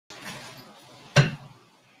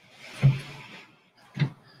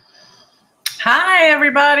Hi,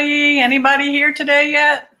 everybody. Anybody here today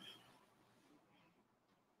yet?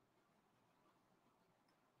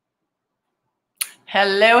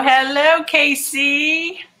 Hello, hello,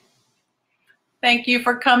 Casey. Thank you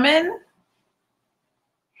for coming.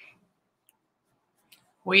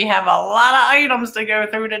 We have a lot of items to go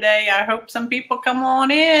through today. I hope some people come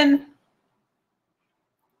on in.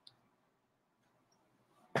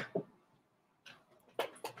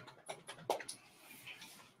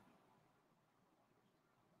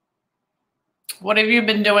 What have you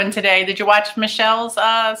been doing today? Did you watch Michelle's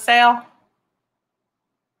sale?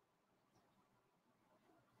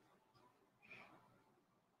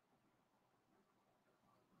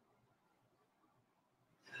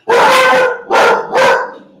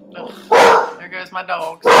 Oh, there goes my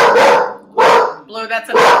dogs. Blue, that's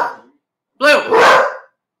enough. Blue!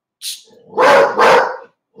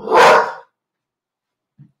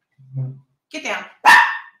 Get down.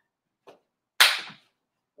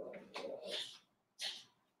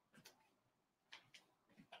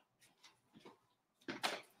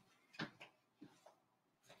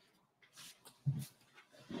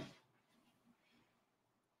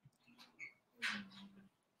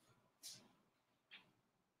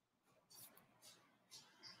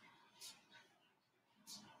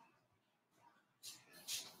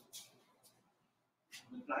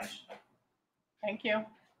 Nice. Thank you. Oh,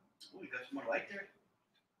 you got some more light there?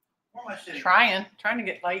 Where am I sitting? Trying to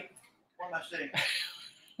get light. Where am I sitting?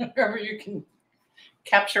 Wherever you can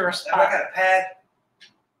capture a Have spot. I got a pad?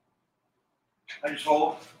 I just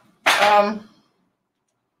hold. I'm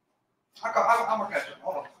gonna catch it.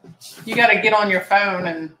 Hold on. You got to get on your phone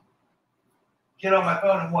and Get on my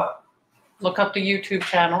phone and what? look up the YouTube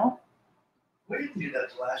channel. We didn't do that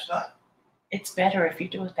the last time. It's better if you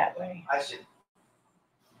do it that way. I see.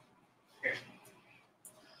 Here.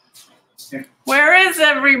 Here. Where is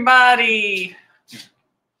everybody?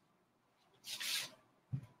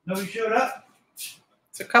 Nobody showed up?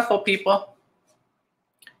 It's a couple people.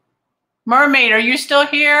 Mermaid, are you still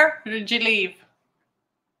here? Or did you leave?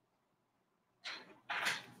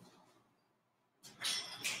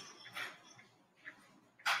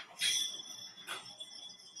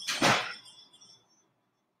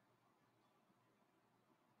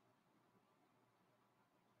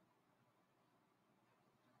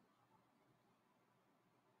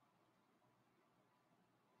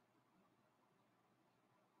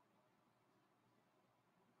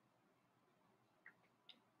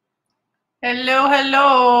 Hello,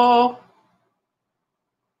 hello.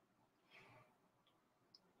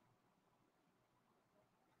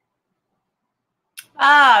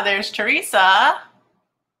 Ah, there's Teresa.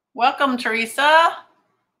 Welcome, Teresa.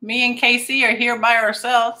 Me and Casey are here by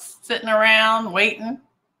ourselves, sitting around, waiting.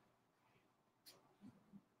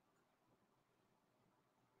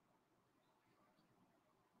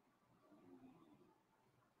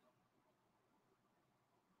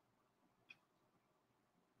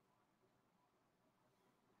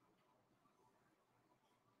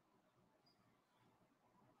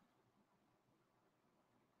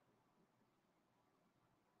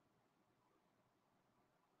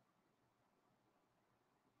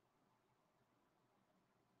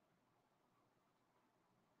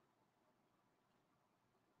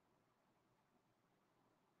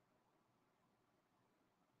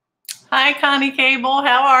 Hi, Connie Cable.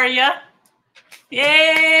 How are you?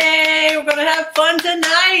 Yay! We're going to have fun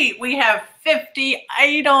tonight. We have 50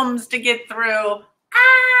 items to get through.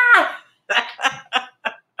 Ah!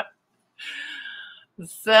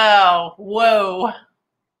 So, whoa.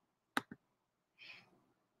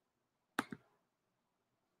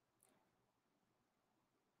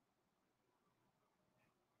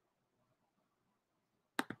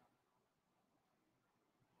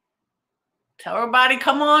 Tell everybody,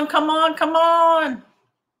 come on, come on, come on.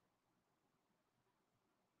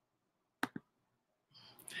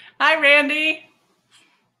 Hi, Randy.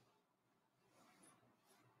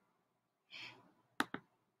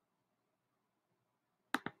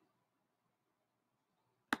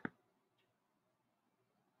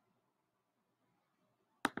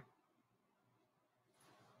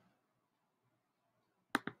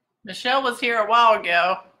 Michelle was here a while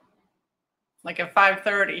ago, like at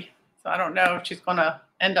 5:30. So I don't know if she's going to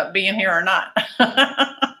end up being here or not.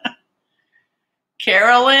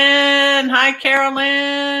 Carolyn. Hi,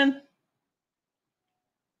 Carolyn.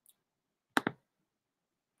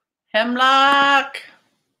 Hemlock.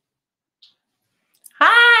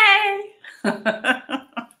 Hi.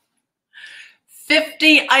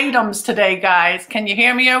 50 items today, guys. Can you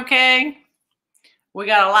hear me okay? We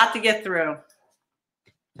got a lot to get through.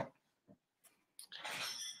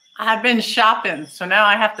 I've been shopping, so now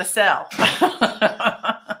I have to sell.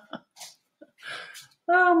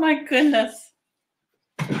 Oh my goodness.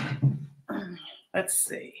 Let's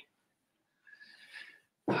see.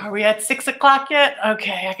 Are we at 6 o'clock yet?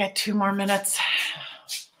 Okay, I got 2 more minutes.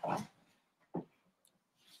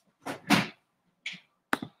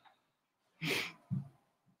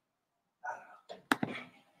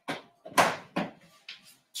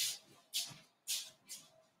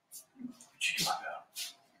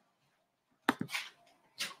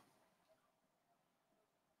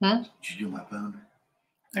 Did you do my phone?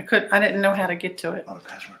 I didn't know how to get to it. Oh, the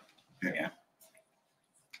password. Yeah.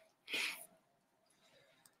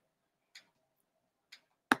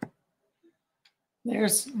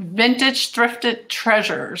 There's vintage thrifted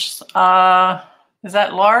treasures. Is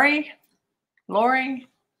that Lori? Lori?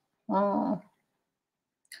 Oh,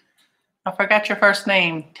 I forgot your first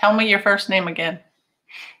name. Tell me your first name again.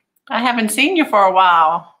 I haven't seen you for a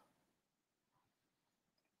while.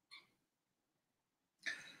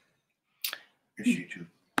 It's YouTube.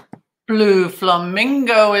 Blue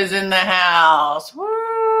Flamingo is in the house.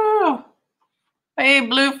 Woo! Hey,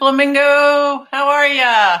 Blue Flamingo, how are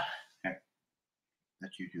ya?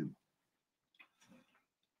 That's YouTube.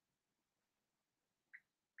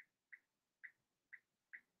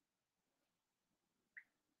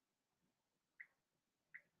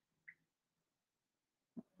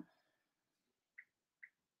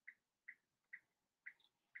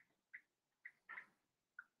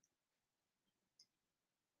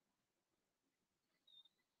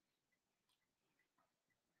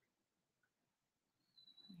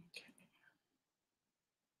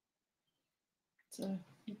 So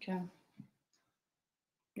you can,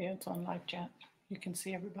 yeah, it's on live chat. You can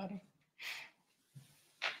see everybody.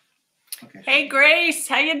 Okay. Hey, Grace,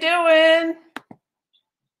 how you doing?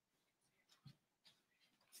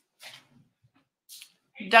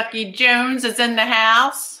 Ducky Jones is in the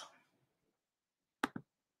house.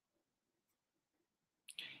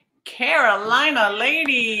 Carolina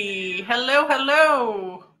lady, hello,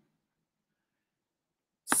 hello.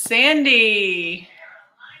 Sandy.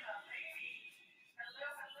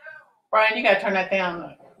 Brian, you gotta turn that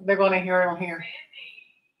down. They're gonna hear it on here.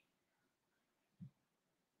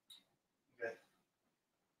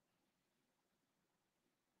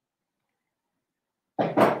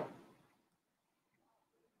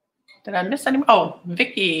 Did I miss any? Oh,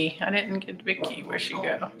 Vicky. I didn't get Vicky. Where'd she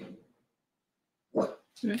go?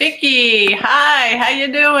 Vicky, hi. How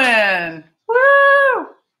you doing? Woo!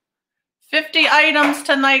 50 items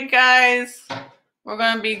tonight, guys. We're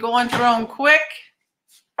going to be going through them quick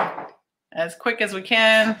as we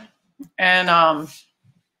can. And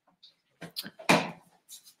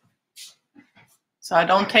so I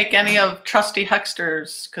don't take any of Trusty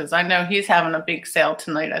Huckster's because I know he's having a big sale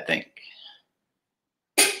tonight, I think.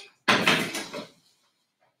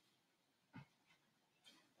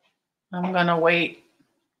 I'm going to wait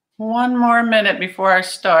 1 more minute before I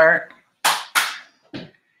start.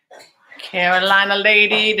 Carolina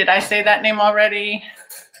lady, did I say that name already?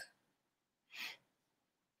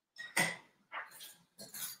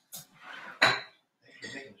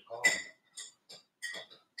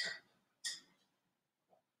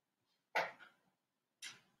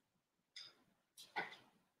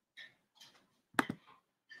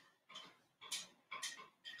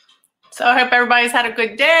 So I hope everybody's had a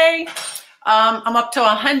good day. I'm up to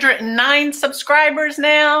 109 subscribers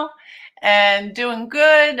now and doing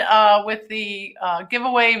good with the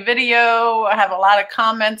giveaway video. I have a lot of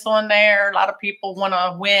comments on there. A lot of people want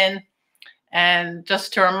to win. And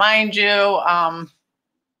just to remind you,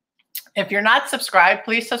 if you're not subscribed,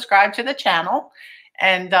 please subscribe to the channel.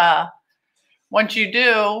 And once you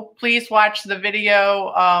do, please watch the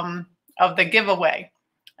video of the giveaway.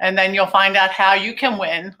 And then you'll find out how you can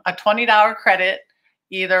win a $20 credit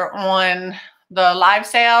either on the live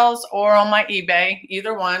sales or on my eBay,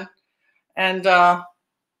 either one. And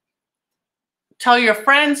tell your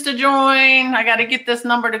friends to join. I got to get this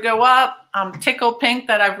number to go up. I'm tickled pink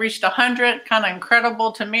that I've reached 100. Kind of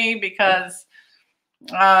incredible to me because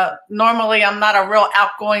normally I'm not a real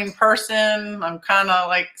outgoing person. I'm kind of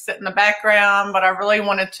like sit in the background, but I really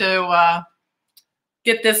wanted to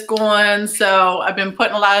get this going. So I've been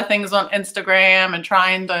putting a lot of things on Instagram and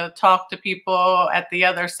trying to talk to people at the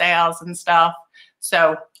other sales and stuff.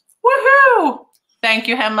 So woohoo! Thank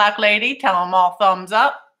you, Hemlock Lady. Tell them all thumbs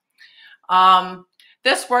up.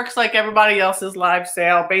 This works like everybody else's live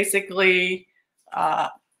sale. Basically,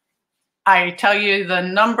 I tell you the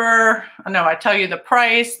number, no, I tell you the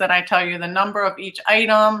price, then I tell you the number of each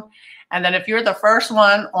item. And then if you're the first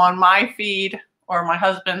one on my feed or my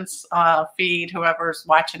husband's feed, whoever's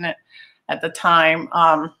watching it at the time,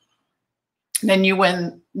 then you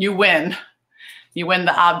win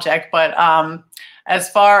the object. But as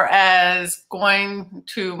far as going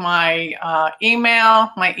to my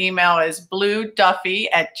email is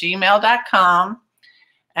blueduffy@gmail.com,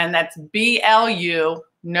 and that's BLU,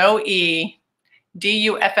 no E,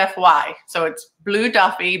 DUFFY. So it's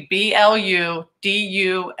blueduffy, BLUDUFFY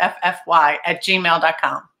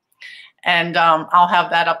 @gmail.com. And I'll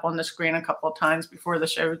have that up on the screen a couple of times before the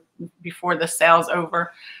show, before the sale's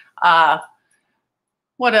over.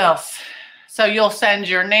 What else? So you'll send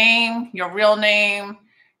your name, your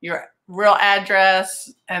real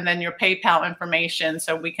address, and then your PayPal information,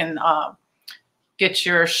 so we can get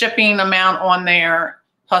your shipping amount on there,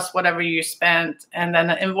 plus whatever you spent. And then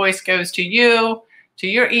the invoice goes to you, to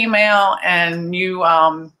your email, and you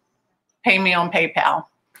pay me on PayPal.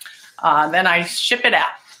 Then I ship it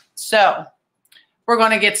out. So we're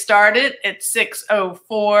going to get started at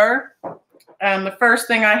 6:04. And the first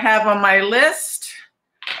thing I have on my list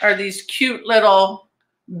are these cute little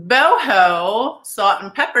boho salt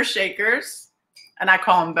and pepper shakers. And I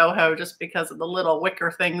call them boho just because of the little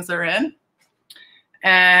wicker things they're in.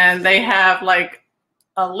 And they have like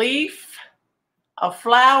a leaf, a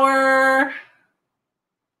flower.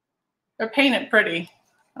 They're painted pretty.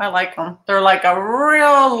 I like them. They're like a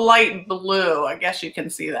real light blue. I guess you can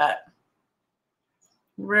see that.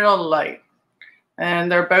 Real light. And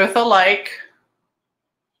they're both alike.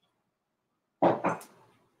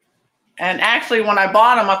 And actually, when I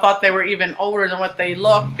bought them, I thought they were even older than what they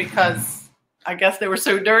look, because I guess they were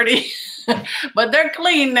so dirty. But they're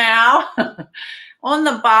clean now. On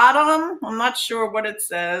the bottom, I'm not sure what it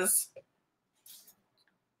says.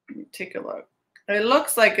 Let me take a look. It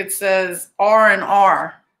looks like it says R and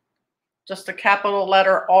R. Just a capital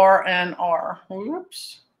letter R and R.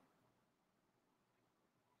 Whoops.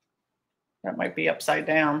 That might be upside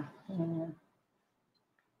down.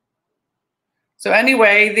 So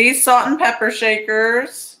anyway, these salt and pepper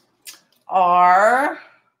shakers are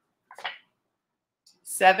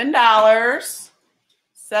 $7.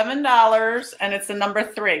 $7, and it's the number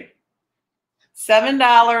 3.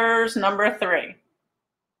 $7, number 3.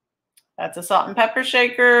 That's the salt and pepper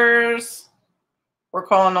shakers. We're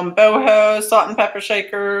calling them boho salt and pepper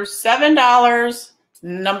shakers. $7,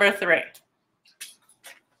 number 3.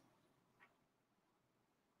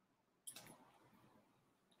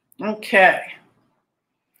 Okay.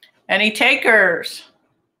 Any takers?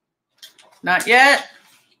 Not yet.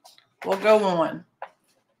 We'll go on.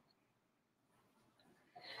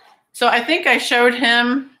 So I think I showed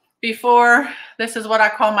him before. This is what I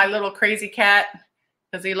call my little crazy cat,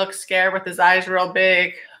 because he looks scared with his eyes real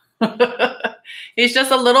big. He's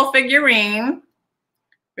just a little figurine.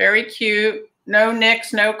 Very cute. No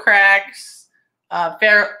nicks, no cracks.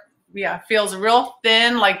 Feels real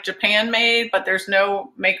thin, like Japan made, but there's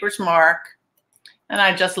no maker's mark. And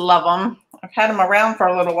I just love him. I've had him around for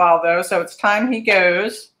a little while though, so it's time he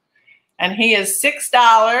goes. And he is $6.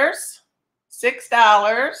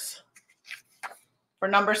 $6 for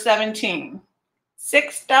number 17.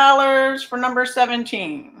 $6 for number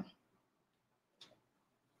 17.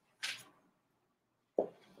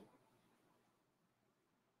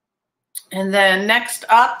 And then next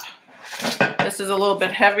up, this is a little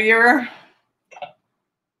bit heavier.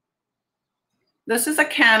 This is a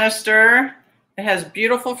canister. It has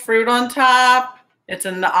beautiful fruit on top. It's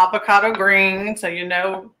in the avocado green, so you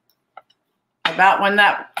know about when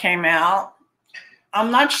that came out. I'm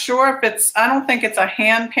not sure if it's, I don't think it's a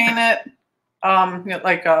hand painted,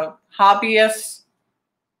 like a hobbyist,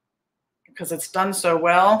 because it's done so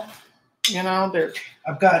well. You know,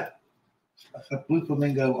 I've got a blue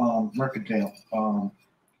flamingo mercantile.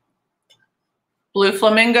 Blue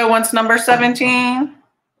flamingo wants number 17.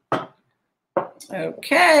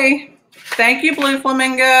 Okay. Thank you, Blue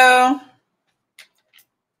Flamingo.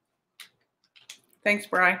 Thanks,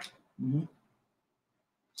 Bri. Mm-hmm.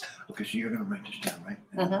 Okay, so you're going to write this down, right?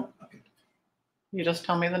 Mm-hmm. Okay. You just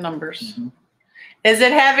tell me the numbers. Mm-hmm. Is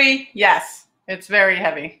it heavy? Yes, it's very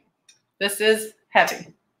heavy. This is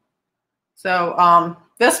heavy. So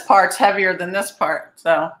this part's heavier than this part.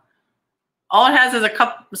 So all it has is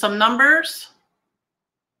some numbers.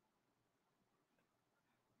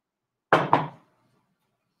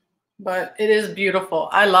 But it is beautiful.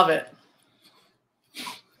 I love it.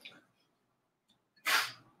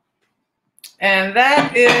 And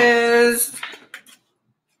that is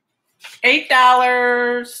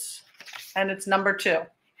 $8, and it's number 2.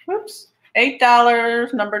 Oops,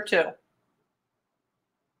 $8, number 2.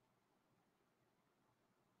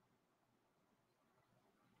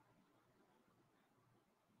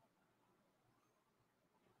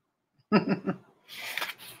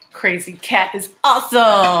 Crazy cat is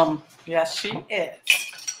awesome. Yes, she is.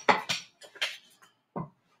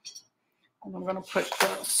 And I'm going to put the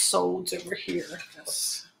solds over here.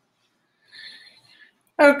 Yes.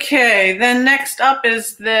 Okay, then next up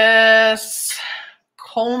is this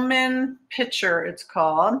Coleman pitcher, it's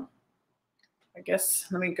called. I guess,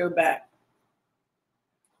 let me go back.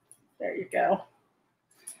 There you go.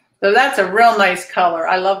 So that's a real nice color.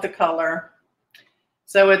 I love the color.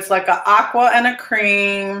 So it's like an aqua and a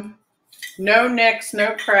cream, no nicks,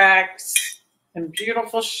 no cracks, and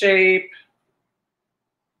beautiful shape.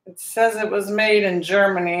 It says it was made in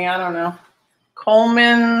Germany. I don't know.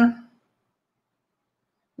 Coleman.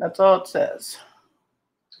 That's all it says.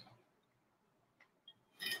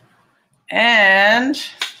 And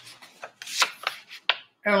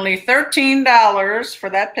only $13 for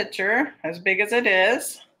that pitcher, as big as it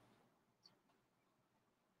is.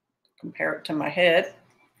 Compare it to my head.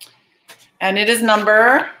 And it is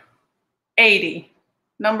number 80.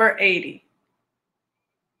 Number 80.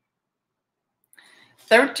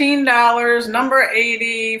 $13, number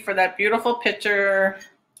 80 for that beautiful pitcher.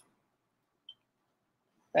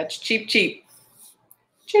 That's cheap, cheap.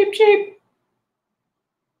 Cheap, cheap.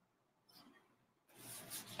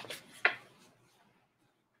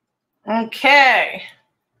 Okay.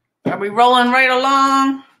 Are we rolling right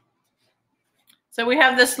along? So we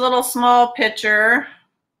have this little small pitcher.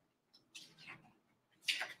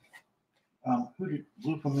 Who did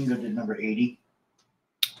Blue Flamingo did number 80?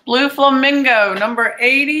 Blue Flamingo, number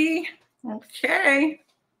 80. Okay.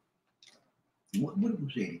 What was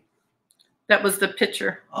 80? That was the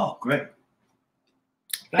pitcher. Oh, great.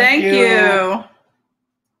 Thank you.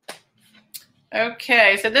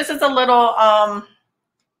 Okay, so this is a little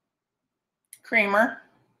creamer.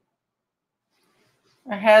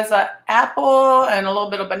 It has an apple and a little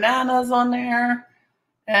bit of bananas on there.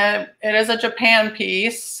 And it is a Japan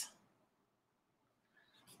piece.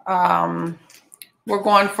 We're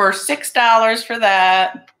going for $6 for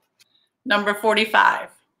that. Number 45.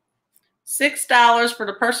 $6 for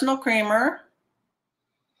the personal creamer.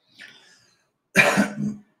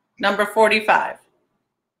 Number 45.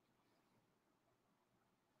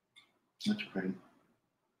 That's pretty.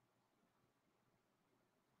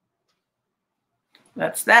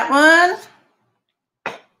 That's that one.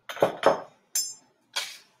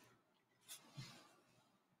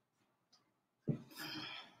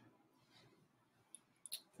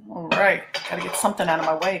 All right, gotta get something out of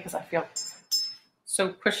my way because I feel so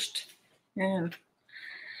pushed in.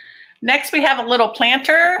 Next, we have a little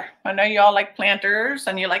planter. I know you all like planters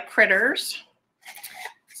and you like critters.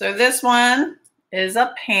 So this one is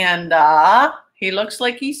a panda. He looks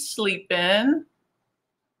like he's sleeping.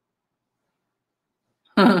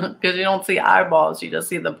 Because you don't see eyeballs, you just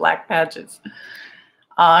see the black patches.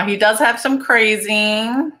 He does have some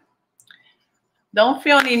crazing. Don't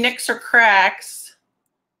feel any nicks or cracks,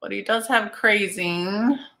 but he does have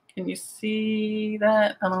crazing. Can you see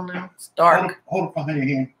that? I don't know. It's dark. Hold it behind your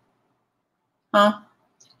hand. Huh?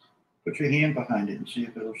 Put your hand behind it and see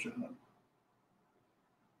if it'll show up.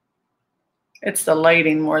 It's the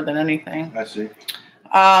lighting more than anything. I see.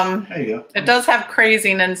 There you go. It does have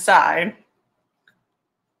crazing inside.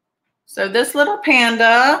 So this little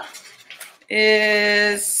panda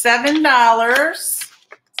is $7.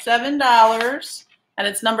 $7. And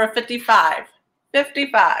it's number 55.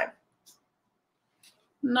 55.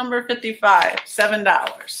 Number 55.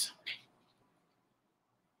 $7.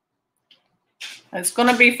 It's going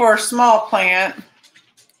to be for a small plant.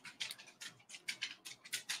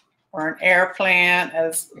 Or an air plant,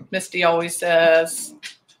 as Misty always says.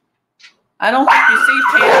 I don't think you see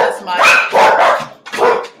pandas much.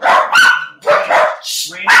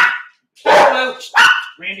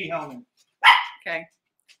 Randy Hellman. Okay.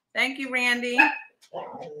 Thank you, Randy.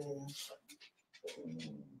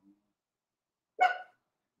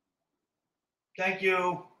 Thank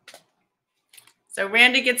you. So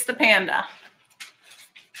Randy gets the panda.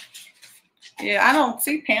 Yeah, I don't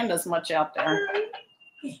see pandas much out there.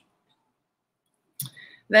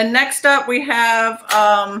 Then next up we have,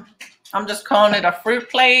 I'm just calling it a fruit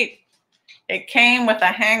plate. It came with a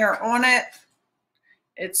hanger on it.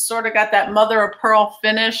 It's sort of got that mother of pearl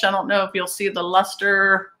finish. I don't know if you'll see the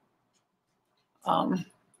luster of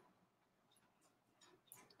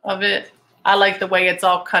it. I like the way it's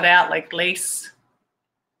all cut out like lace.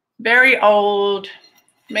 Very old,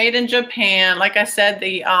 made in Japan. Like I said,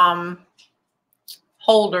 the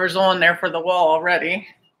holder's on there for the wall already.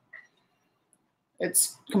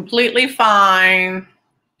 It's completely fine.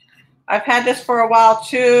 I've had this for a while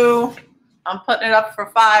too. I'm putting it up for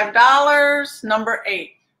 $5, number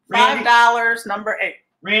 8. $5, number 8.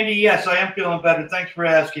 Randy, yes, I am feeling better. Thanks for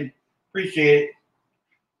asking. Appreciate it.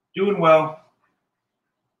 Doing well.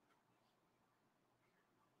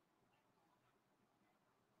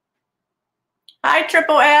 Hi,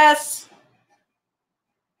 Triple S.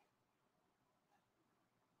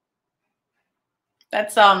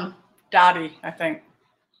 That's Dottie, I think.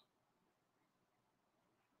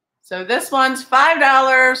 So this one's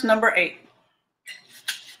 $5, number 8.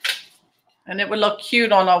 And it would look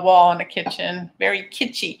cute on a wall in the kitchen. Very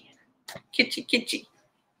kitschy. Kitschy, kitschy.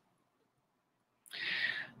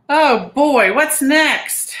 Oh boy, what's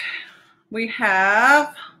next? We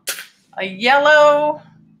have a yellow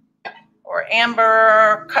or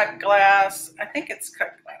amber cut glass. I think it's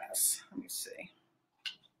cut glass. Let me see.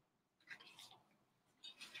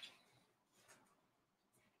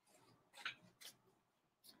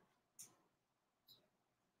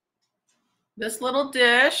 This little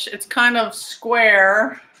dish, it's kind of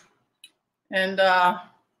square and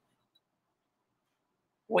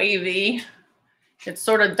wavy. It's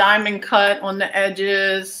sort of diamond cut on the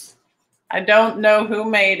edges. I don't know who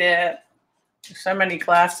made it. There's so many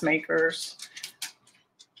glass makers.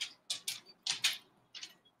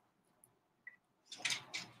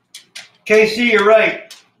 Casey, you're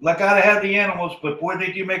right. Like, gotta have the animals, but boy,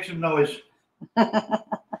 they do make some noise.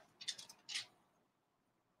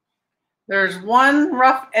 There's one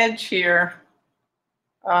rough edge here.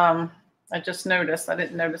 I just noticed. I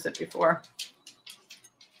didn't notice it before.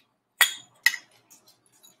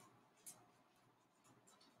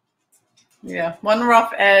 Yeah, one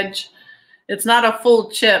rough edge. It's not a full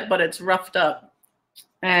chip, but it's roughed up.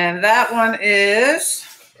 And that one is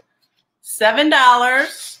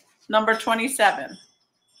 $7, number 27.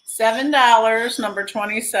 $7, number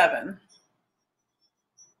 27.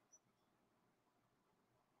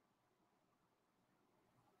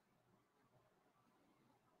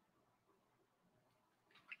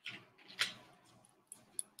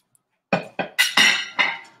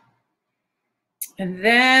 And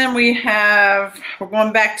then we're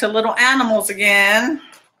going back to little animals again.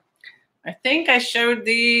 I think I showed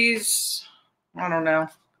these, I don't know,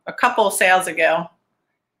 a couple of sales ago.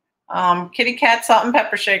 Kitty cat salt and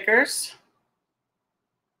pepper shakers.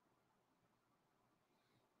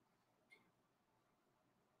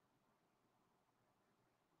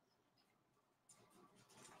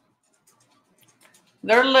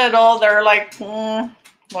 They're little, they're like,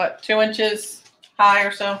 what, 2 inches high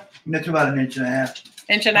or so? That's about an inch and a half.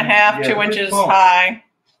 Inch and a half, Yeah, 2 inches small. high.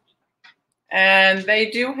 And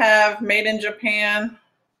they do have made in Japan.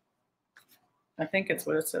 I think it's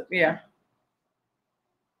what it says. Yeah.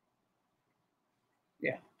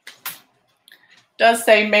 Yeah. Does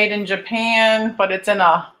say made in Japan, but it's in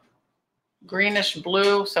a greenish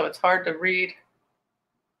blue, so it's hard to read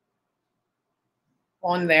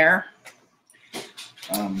on there.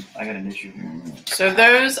 I got an issue here. So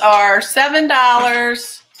those are $7.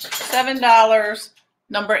 $7,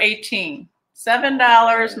 number 18.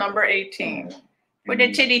 $7, number 18. With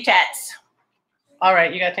the titty tats. All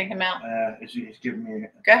right, you gotta take him out. It's giving me.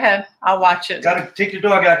 Go ahead, I'll watch it. Gotta take the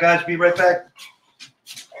dog out, guys. Be right back.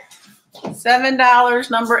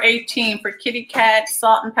 $7, number 18 for kitty cat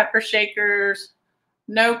salt and pepper shakers.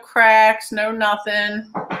 No cracks, no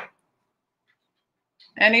nothing.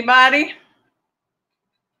 Anybody?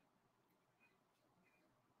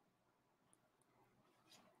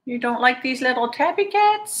 You don't like these little tabby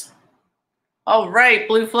cats? All right,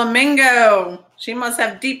 Blue Flamingo. She must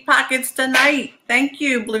have deep pockets tonight. Thank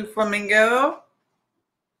you, Blue Flamingo.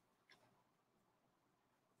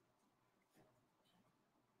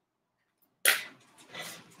 Come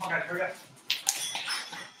on, guys, hurry up.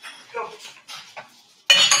 Go.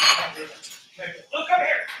 Look up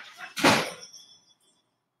here.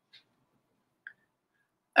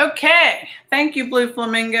 Okay, thank you, Blue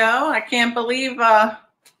Flamingo. I can't believe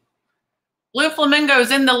Blue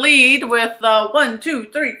Flamingo's in the lead with 1, 2,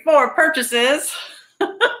 3, 4 purchases.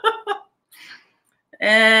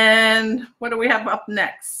 And what do we have up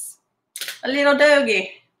next? A little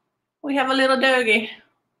doggy. We have a little doggy.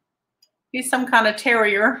 He's some kind of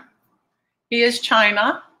terrier. He is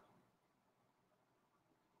China.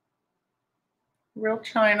 Real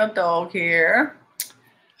China dog here.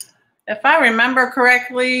 If I remember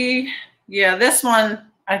correctly, yeah, this one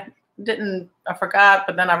I forgot,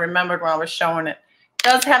 but then I remembered when I was showing it. It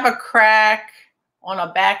does have a crack on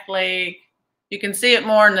a back leg. You can see it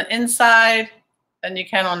more on the inside than you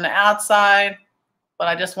can on the outside, but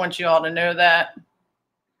I just want you all to know that.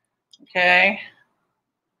 Okay.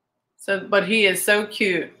 So, but he is so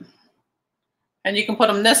cute. And you can put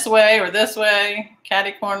him this way or this way,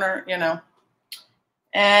 catty corner, you know.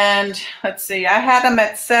 And let's see, I had them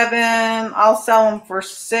at $7. I'll sell them for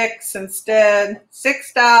 $6 instead.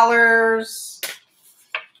 $6.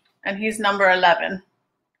 and he's number 11.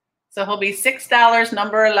 So he'll be $6,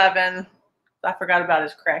 number 11. I forgot about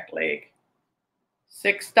his cracked leg.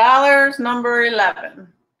 $6, number 11.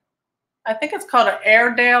 I think it's called an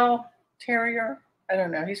Airedale Terrier. I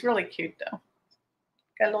don't know. He's really cute though.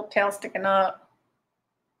 Got a little tail sticking up.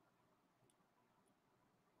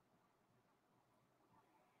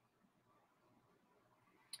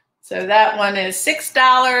 So that one is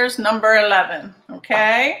 $6, number 11.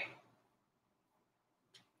 Okay.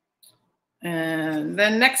 And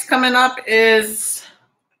then next coming up is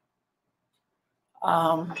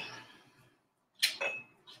a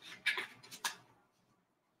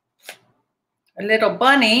little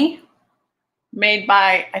bunny made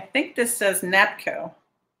by, I think this says Napco.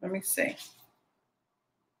 Let me see.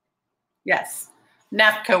 Yes,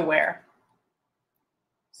 Napco Wear.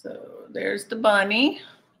 So there's the bunny.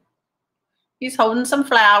 He's holding some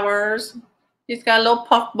flowers. He's got a little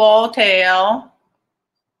puffball tail.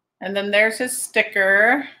 And then there's his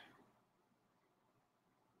sticker.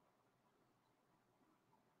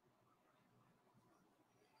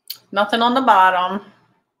 Nothing on the bottom.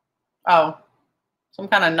 Oh, some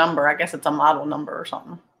kind of number. I guess it's a model number or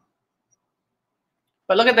something.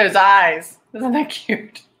 But look at those eyes. Isn't that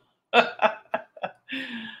cute?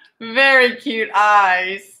 Very cute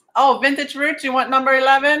eyes. Oh, Vintage Roots, you want number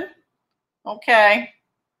 11? Okay.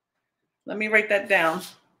 Let me write that down.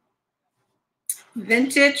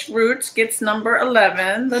 Vintage Roots gets number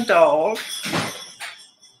 11, the dog.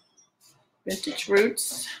 Vintage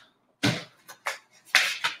Roots.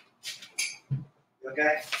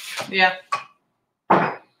 Okay. Yeah.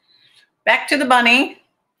 Back to the bunny.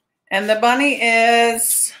 And the bunny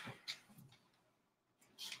is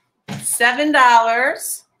 $7.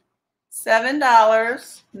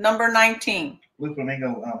 $7, number 19. Blue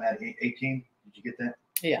Flamingo at 18. Did you get that?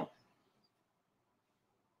 Yeah.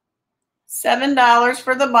 $7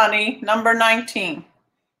 for the bunny, number 19.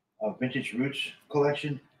 Vintage Roots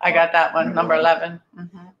collection. I got that one, number 11.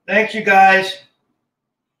 Thanks, you guys.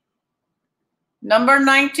 Number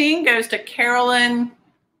 19 goes to Carolyn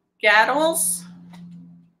Gaddles.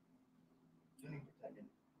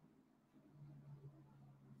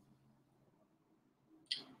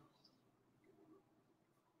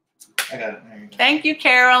 I got it. There you go. Thank you,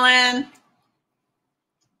 Carolyn.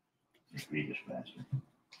 Let's read this faster.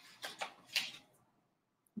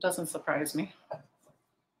 Doesn't surprise me.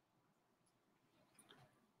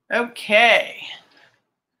 Okay.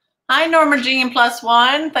 Hi, Norma Jean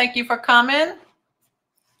 +1. Thank you for coming.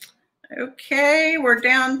 Okay, we're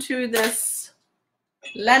down to this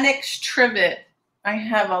Lenox trivet. I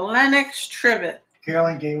have a Lenox trivet.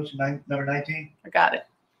 Carolyn gave us number 19. I got it.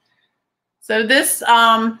 So this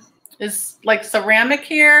is like ceramic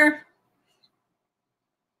here.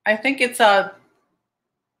 I think it's I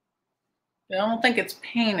don't think it's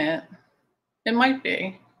painted. It might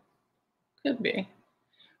be. Could be.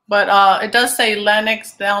 But it does say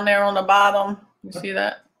Lenox down there on the bottom. You see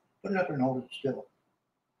that? Put it up and hold it still.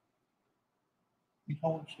 You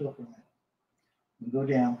hold it still for a minute. You go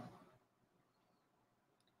down.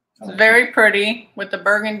 It's very pretty with the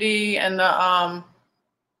burgundy and the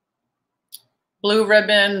blue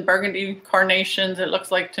ribbon, burgundy carnations, it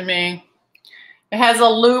looks like to me. It has a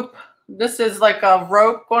loop. This is like a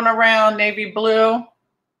rope going around, navy blue.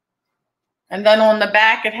 And then on the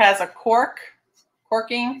back, it has a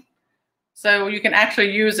corking. So you can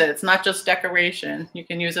actually use it. It's not just decoration. You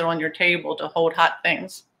can use it on your table to hold hot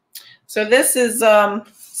things. So this is $7.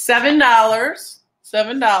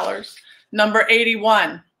 $7, number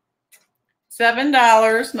 81.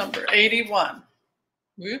 $7, number 81.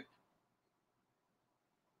 Whoop.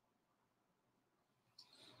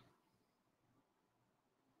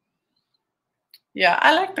 Yeah,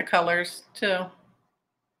 I like the colors too.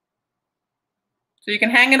 So you can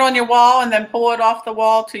hang it on your wall and then pull it off the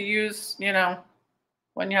wall to use, you know,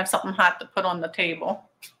 when you have something hot to put on the table.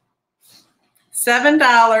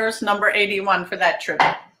 $7, number 81 for that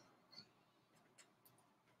trivet.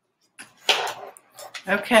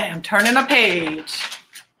 Okay, I'm turning a page.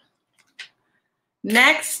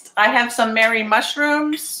 Next, I have some Mary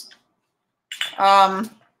mushrooms. The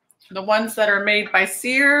ones that are made by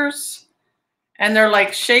Sears. And they're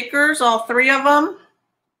like shakers, all three of them.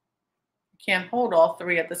 Can't hold all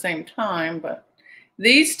three at the same time, but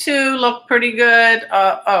these two look pretty good.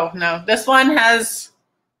 Oh, no, this one has,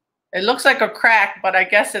 it looks like a crack, but I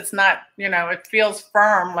guess it's not, you know, it feels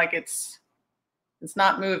firm, like it's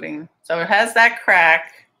not moving. So it has that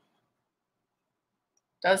crack.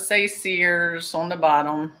 It does say Sears on the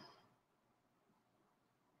bottom.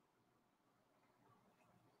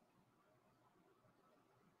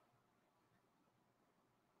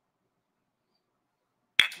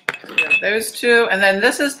 Those two, and then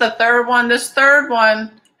this is the third one. This third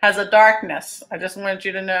one has a darkness. I just wanted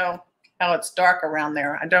you to know how it's dark around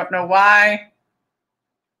there. I don't know why.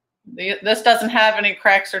 This doesn't have any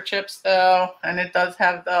cracks or chips though, and it does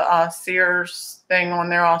have the Sears thing on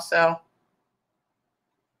there also.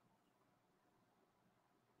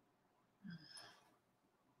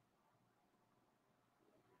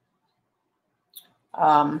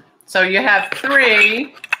 So you have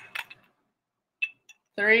three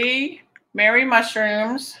Mary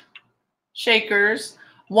mushrooms, shakers.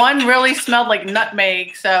 One really smelled like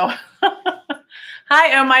nutmeg. So,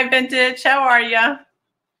 hi, Oh My Vintage. How are you?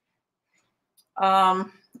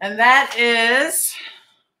 And that is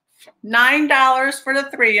 $9 for the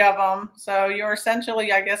three of them. So you're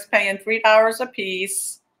essentially, I guess, paying $3 a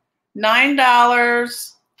piece.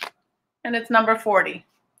 $9, and it's number 40.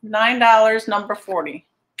 $9, number 40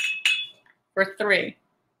 for three.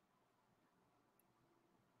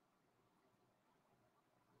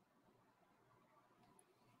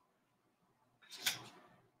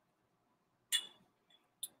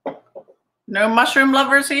 No mushroom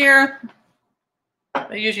lovers here?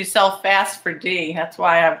 They usually sell fast for D. That's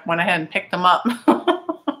why I went ahead and picked them up.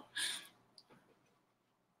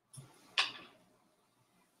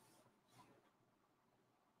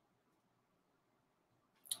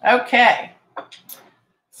 Okay.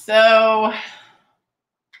 So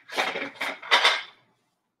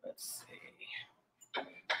let's see.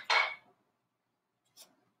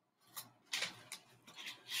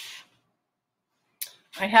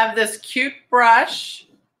 I have this cute brush.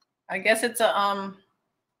 I guess it's a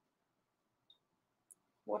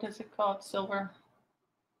what is it called? Silver?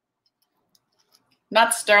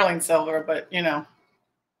 Not sterling silver, but you know.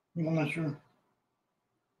 I'm not sure.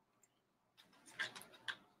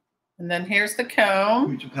 And then here's the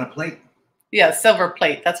comb. Some kind of plate. Yeah, silver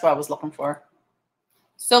plate. That's what I was looking for.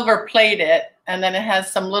 Silver plated, and then it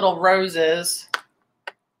has some little roses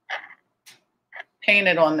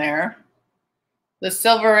painted on there. The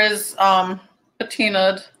silver is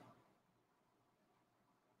patinaed.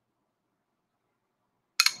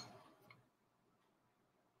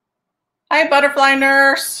 Hi, Butterfly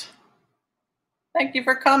Nurse. Thank you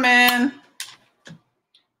for coming.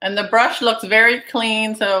 And the brush looks very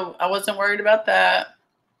clean, so I wasn't worried about that.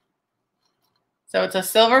 So it's a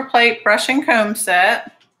silver plate brush and comb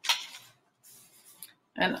set.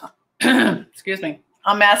 And excuse me,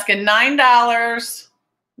 I'm asking $9.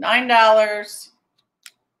 $9,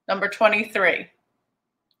 number 23.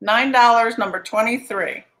 $9, number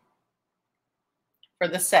 23 for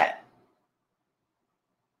the set.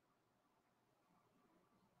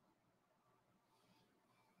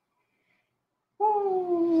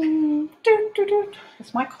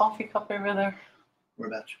 Is my coffee cup over there? Where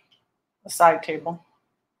about you? The side table.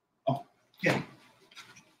 Oh, yeah.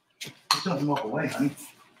 It doesn't walk away, honey.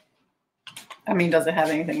 I mean, does it have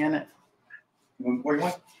anything in it? Where you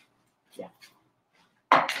want? Yeah.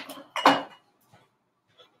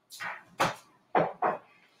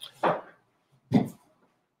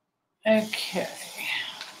 Okay.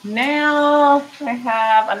 Now I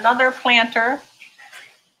have another planter.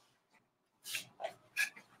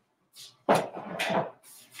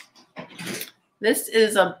 This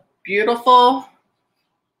is a beautiful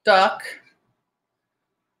duck.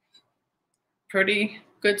 Pretty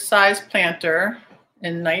good size planter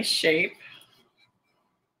in nice shape.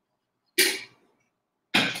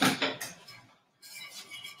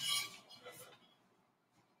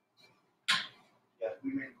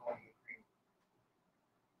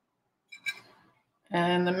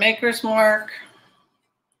 And the maker's mark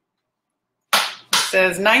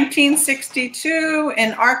says 1962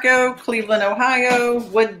 in Arco, Cleveland, Ohio,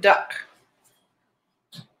 wood duck.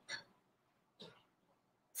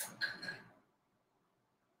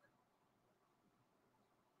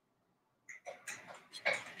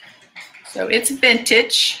 So it's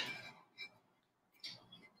vintage.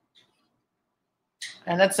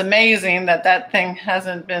 And it's amazing that that thing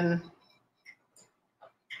hasn't been,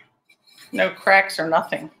 no cracks or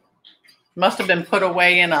nothing. Must have been put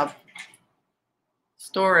away in a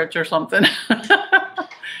storage or something.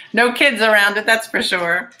 No kids around it, that's for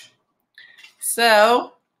sure.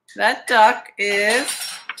 So that duck is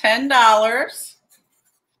 $10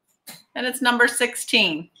 and it's number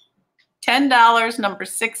 16. $10, number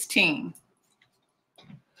 16.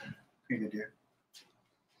 Here you go, dear.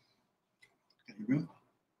 Got your room?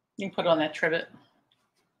 You can put it on that trivet.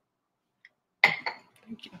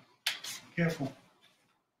 Thank you. Careful.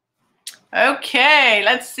 Okay,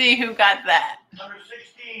 let's see who got that. Number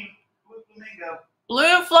 16, Blue Flamingo.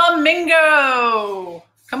 Blue Flamingo.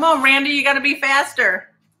 Come on, Randy, you got to be faster.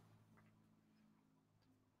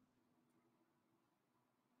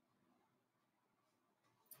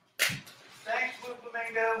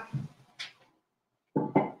 Mango.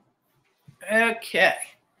 Okay.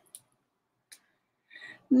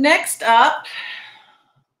 Next up,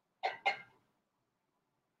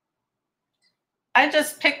 I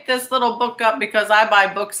just picked this little book up because I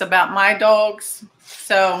buy books about my dogs.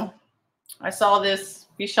 So I saw this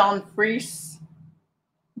Bichon Frise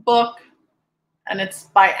book, and it's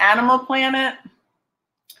by Animal Planet.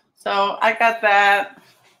 So I got that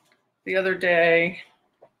the other day.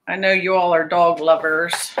 I know you all are dog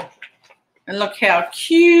lovers. And look how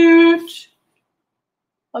cute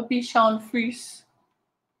a Bichon Frise.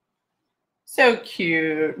 So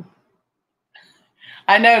cute.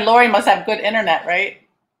 I know Lori must have good internet, right?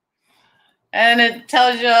 And it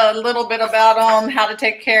tells you a little bit about them, how to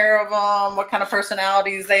take care of them, what kind of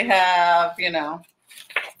personalities they have, you know.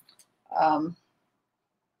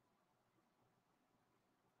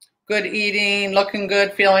 Good eating, looking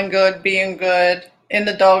good, feeling good, being good, in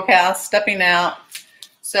the doghouse, stepping out.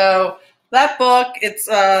 So that book, it's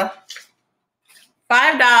 $5.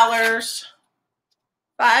 $5,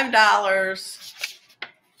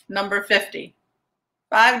 number 50.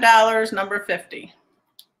 $5, number 50.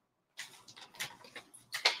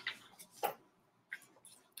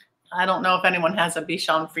 I don't know if anyone has a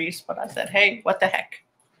Bichon Frise, but I said, hey, what the heck?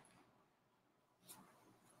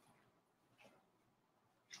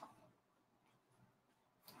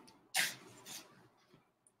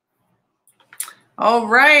 All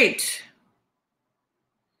right.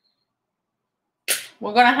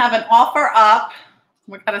 We're going to have an offer up.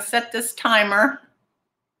 We've got to set this timer.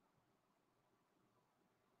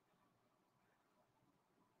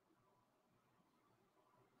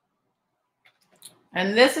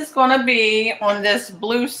 And this is going to be on this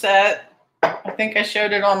blue set. I think I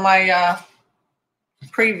showed it on my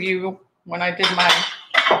preview when I did my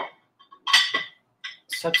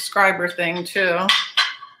subscriber thing too.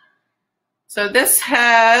 So this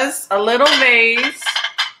has a little vase,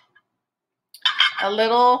 a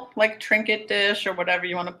little like trinket dish or whatever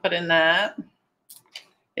you want to put in that.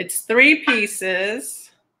 It's 3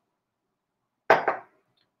 pieces.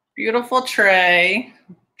 Beautiful tray,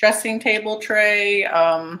 dressing table tray,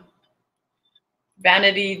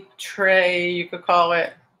 vanity tray, you could call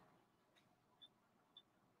it.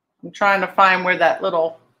 I'm trying to find where that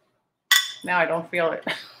little, now I don't feel it.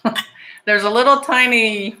 There's a little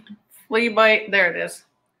tiny flea bite. There it is.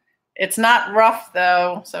 It's not rough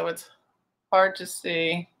though, so it's hard to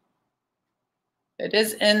see. It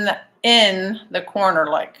is in the corner,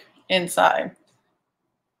 like inside.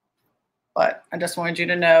 But I just wanted you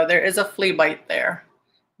to know there is a flea bite there.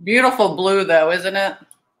 Beautiful blue though, isn't it?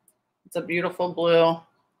 It's a beautiful blue.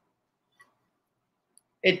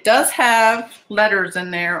 It does have letters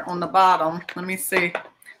in there on the bottom. Let me see.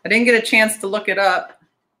 I didn't get a chance to look it up.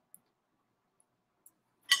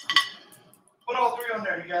 Put all 3 on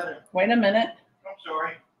there together. Wait a minute. I'm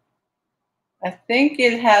sorry. I think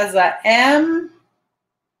it has a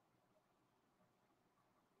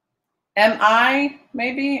MI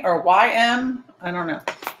maybe, or YM. I don't know.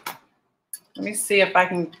 Let me see if I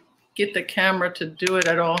can get the camera to do it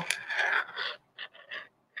at all.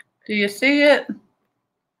 Do you see it?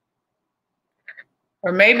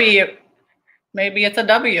 Or maybe it's a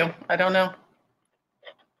W. I don't know.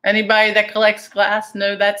 Anybody that collects glass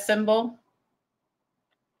know that symbol?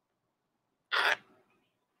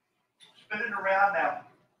 Spin it around now.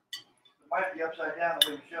 It might be upside down the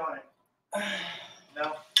way you're showing it.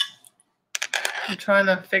 No. I'm trying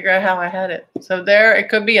to figure out how I had it. So there, it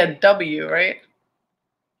could be a W, right?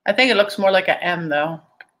 I think it looks more like an M though.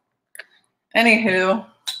 Anywho,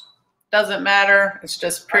 doesn't matter. It's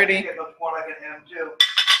just pretty. I think it looks more like an M too.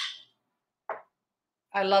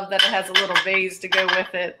 I love that it has a little vase to go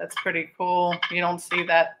with it. That's pretty cool. You don't see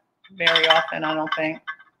that very often, I don't think.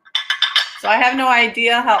 So I have no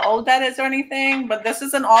idea how old that is or anything, but this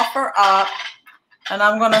is an offer up. And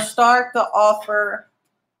I'm going to start the offer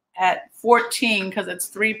at 14 because it's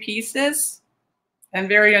 3 pieces and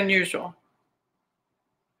very unusual.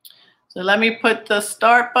 So let me put the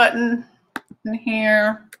start button in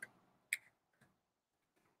here.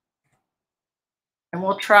 And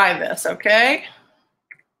we'll try this, okay?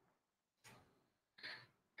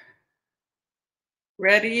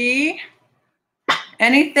 Ready?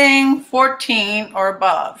 Anything 14 or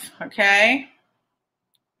above, okay?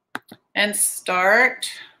 And start.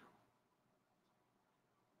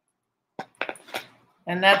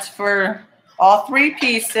 And that's for all 3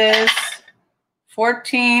 pieces,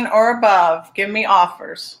 14 or above. Give me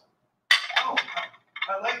offers. Oh,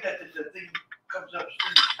 I like that the thing comes up in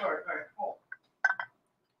the start. All right, cool.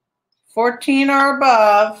 14 or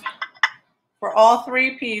above for all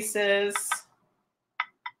 3 pieces.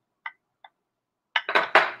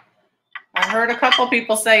 heard a couple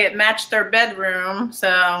people say it matched their bedroom,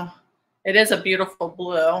 so it is a beautiful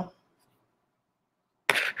blue.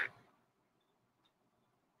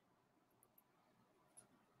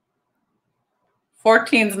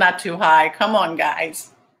 $14's not too high. Come on,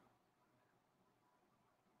 guys.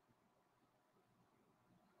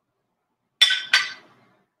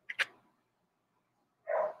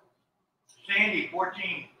 Sandy,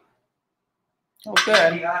 14. Oh,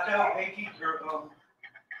 good. Otto, 18.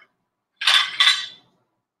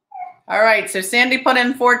 All right, so Sandy put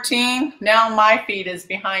in 14. Now my feed is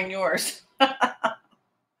behind yours. What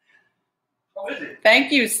is it?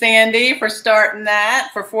 Thank you, Sandy, for starting that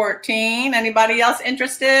for 14. Anybody else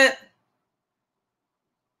interested?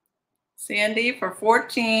 Sandy for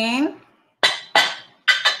 14.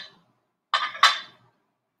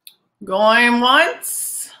 Going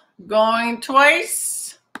once, going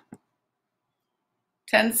twice.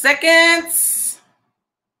 10 seconds.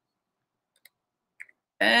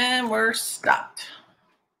 And we're stopped.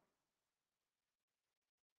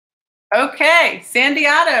 Okay, Sandy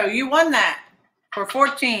Otto, you won that for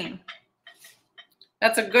 14.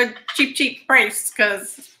 That's a good cheap price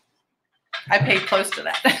because I paid close to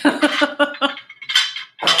that. What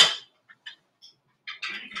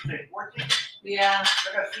did you say, 14? Yeah. I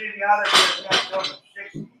got Sandy Otto,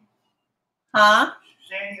 16. Huh?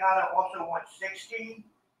 Sandy Otto also wants 16.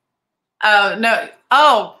 Oh, no.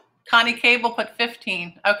 Oh, Connie Cable put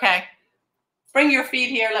 15. Okay. Bring your feed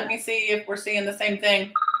here. Let me see if we're seeing the same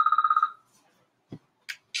thing.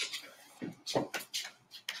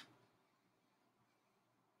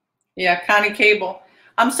 Yeah, Connie Cable.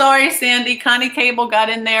 I'm sorry, Sandy. Connie Cable got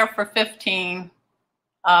in there for 15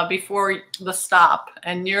 before the stop,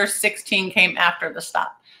 and your 16 came after the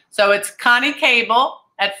stop. So it's Connie Cable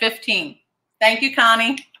at 15. Thank you,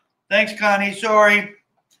 Connie. Thanks, Connie. Sorry.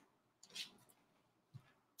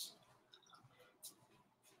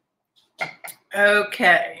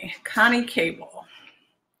 Okay, Connie Cable.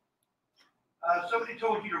 Somebody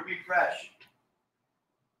told you to refresh.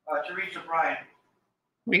 Teresa Bryan.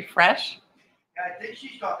 Refresh? Yeah, I think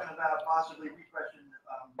she's talking about possibly refreshing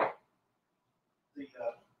the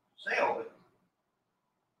sale.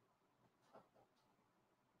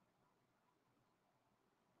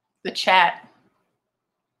 The chat.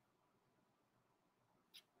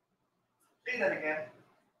 Say that again.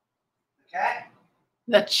 The cat?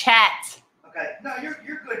 The chat. Okay. No,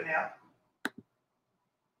 you're good now.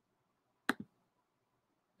 No,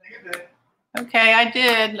 you're good. Okay, I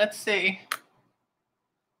did. Let's see.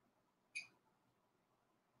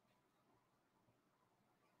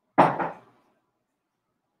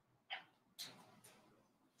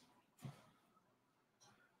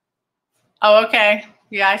 Oh, okay.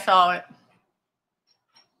 Yeah, I saw it.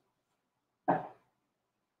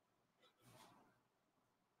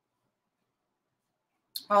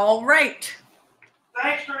 All right.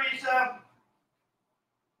 Thanks, Teresa.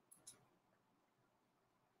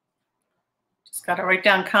 Just got to write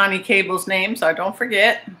down Connie Cable's name so I don't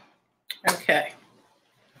forget. Okay.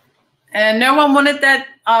 And no one wanted that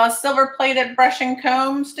silver-plated brush and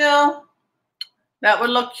comb still? That would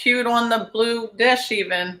look cute on the blue dish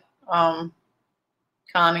even,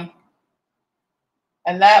 Connie.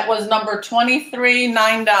 And that was number $23,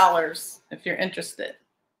 $9 if you're interested.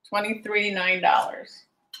 $23, $9.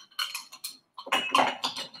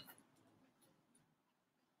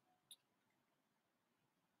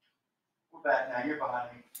 We're back now. You're behind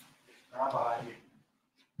me. Or I'm behind you.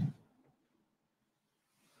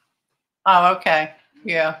 Oh, okay.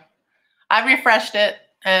 Yeah. I refreshed it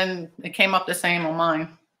and it came up the same on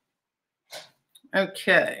mine.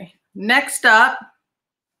 Okay. Next up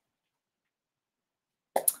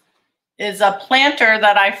is a planter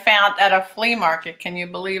that I found at a flea market. Can you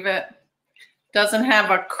believe it? Doesn't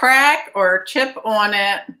have a crack or a chip on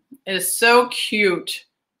it. It is so cute.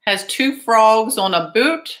 Has 2 frogs on a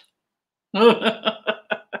boot.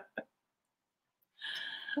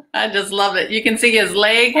 I just love it. You can see his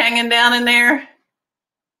leg hanging down in there.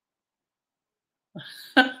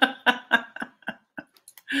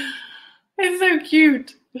 It's so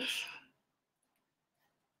cute.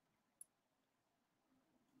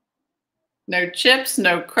 No chips,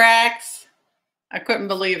 no cracks. I couldn't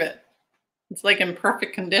believe it. It's like in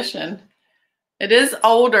perfect condition. It is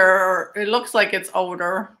older, or it looks like it's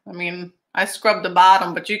older. I mean, I scrubbed the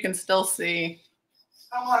bottom, but you can still see.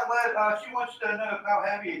 She wants to know how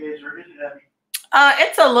heavy it is, or is it heavy?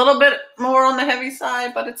 It's a little bit more on the heavy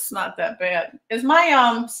side, but it's not that bad. Is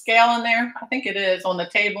my scale in there? I think it is on the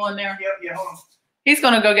table in there. Yep, yeah, hold on. He's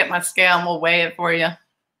going to go get my scale and we'll weigh it for you.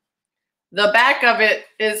 The back of it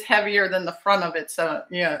is heavier than the front of it, so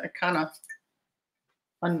yeah, it kind of.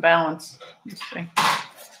 unbalanced. Let's see.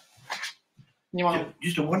 You want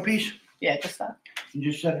Just a one piece? Yeah, just that. You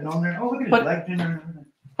just set it on there? Oh, look at his Put- legs in there and everything.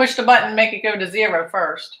 Push the button, make it go to 0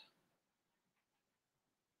 first.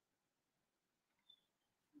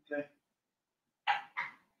 Okay.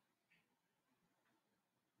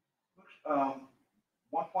 Looks,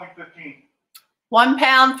 1.15. 1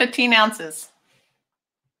 pound, 15 ounces.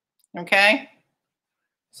 Okay.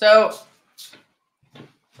 So,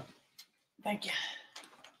 thank you.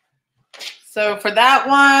 So for that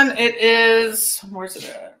one, it is, where's it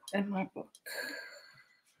at? In my book.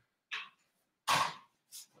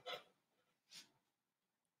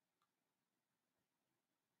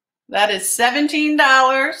 That is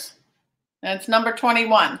 $17. And it's number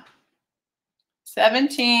 21.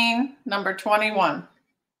 17, number 21.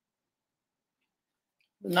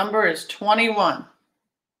 The number is 21.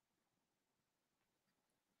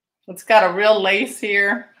 It's got a real lace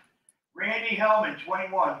here. Randy Hellman,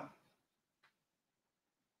 21.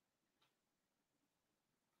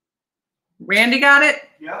 Randy got it?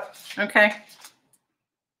 Yep. Okay.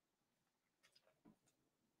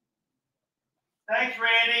 Thanks,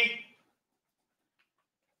 Randy.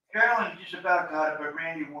 Carolyn just about got it, but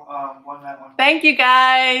Randy won that one. Thank you,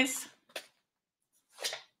 guys.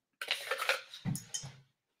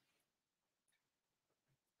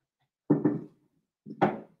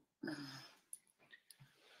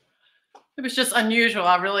 It was just unusual.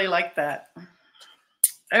 I really like that.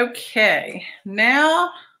 Okay,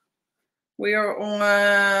 now we are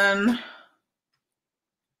on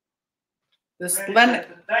this Lenox.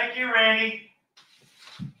 Thank you, Randy.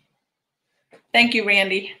 Thank you,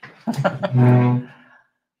 Randy.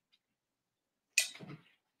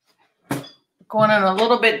 Going in a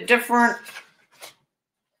little bit different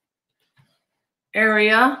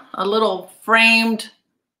area, a little framed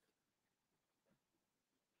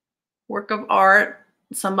work of art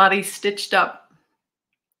somebody stitched up.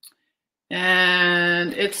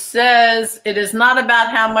 And it says, it is not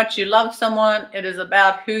about how much you love someone, it is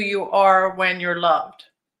about who you are when you're loved.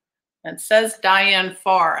 And it says Diane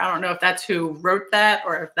Farr. I don't know if that's who wrote that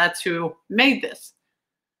or if that's who made this,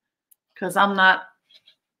 because I'm not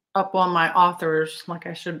up on my authors like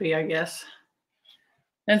I should be, I guess.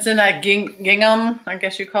 And it's in that gingham, I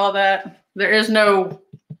guess you call that. There is no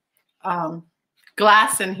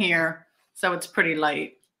glass in here, so it's pretty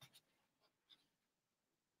light.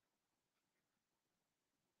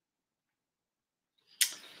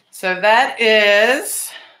 So that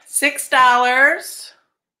is $6.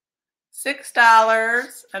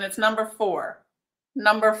 $6, and it's number 4.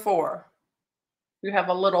 Number 4. You have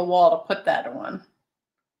a little wall to put that on.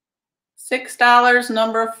 $6,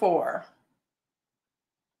 number 4.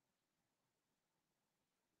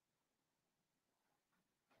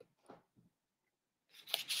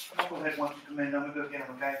 I'll go ahead once you come in. I'm gonna go get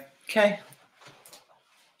him, okay? Okay.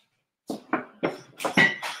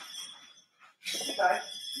 Okay.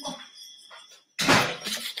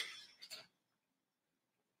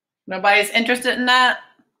 Nobody's interested in that?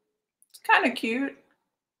 It's kind of cute.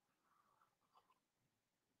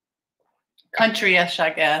 Country-ish, I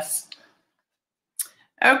guess.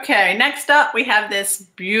 Okay, next up we have this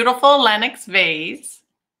beautiful Lenox vase.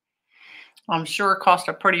 I'm sure it cost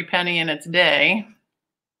a pretty penny in its day.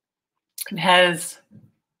 It has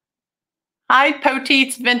Hi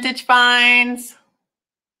Poteet's Vintage Finds.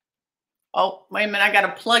 Oh, wait a minute, I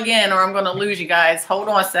gotta plug in or I'm gonna lose you guys. Hold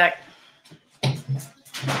on a sec.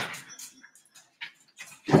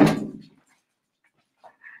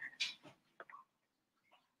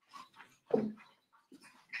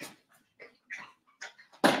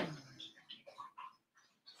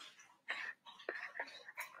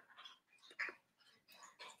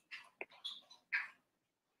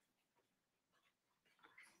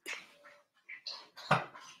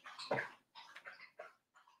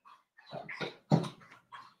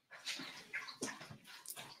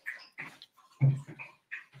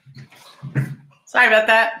 Sorry about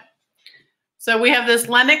that. So we have this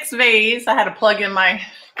Lenox vase. I had to plug in my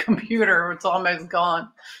computer. It's almost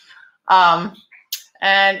gone. And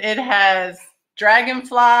it has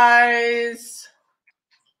dragonflies,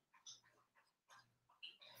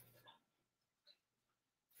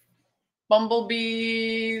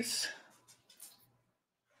 bumblebees,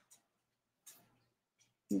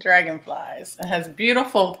 dragonflies. It has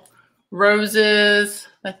beautiful roses.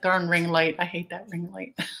 That darn ring light. I hate that ring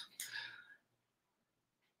light.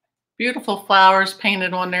 Beautiful flowers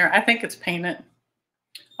painted on there. I think it's painted.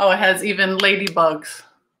 Oh, it has even ladybugs.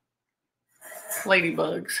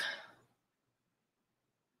 Ladybugs.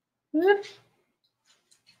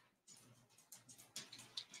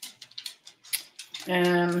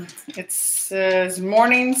 And it says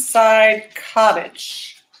Morningside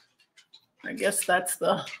Cottage. I guess that's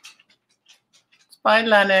it's by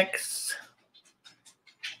Lenox.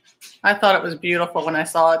 I thought it was beautiful when I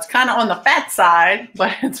saw it. It's kind of on the fat side,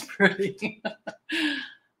 but it's pretty.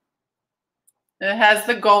 It has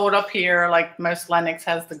the gold up here, like most Lenox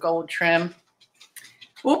has the gold trim.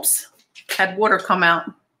 Oops, had water come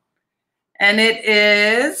out. And it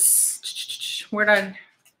is, where'd I,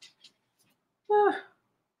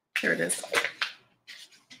 here it is.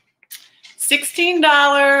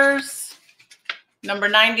 $16, number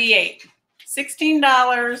 98.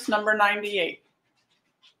 $16, number 98.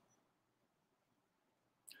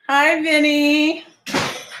 Hi, Vinny.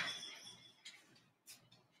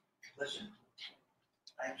 Listen,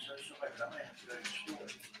 I am so sorry, but I'm gonna have to go to the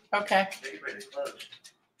store. Okay. They're ready to close.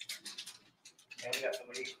 And we got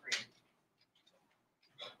somebody eat cream.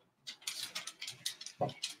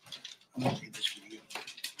 I'm gonna leave this for you.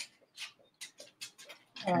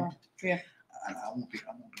 Yeah. I won't be.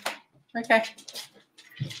 Okay. Are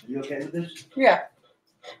you okay with this? Yeah.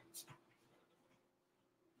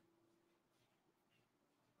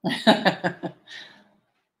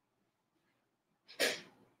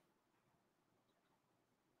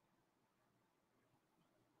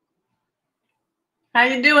 How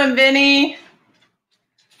you doing, Vinny?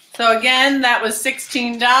 So again, that was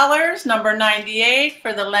 $16, number 98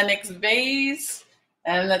 for the Lenox vase.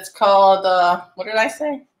 And that's called, what did I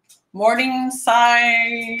say?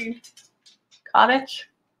 Morningside Cottage.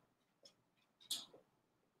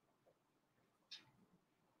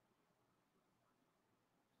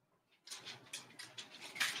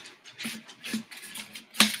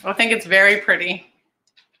 I think it's very pretty.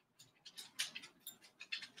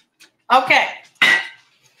 Okay.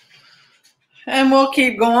 And we'll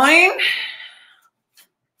keep going.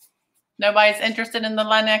 Nobody's interested in the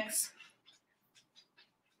Lenox.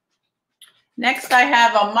 Next, I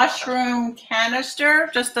have a mushroom canister,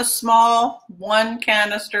 just a small one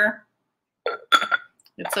canister.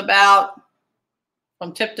 It's about,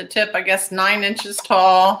 from tip to tip, I guess 9 inches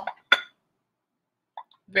tall.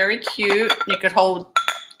 Very cute. You could hold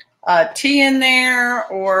tea in there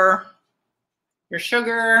or your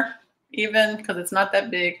sugar even, because it's not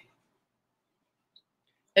that big.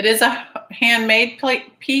 It is a handmade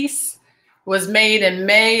piece. It was made in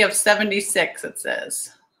May of '76, it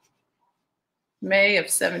says. May of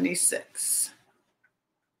 '76.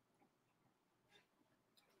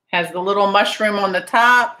 Has the little mushroom on the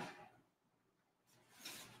top.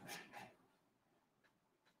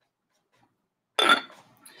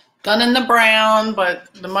 Done in the brown,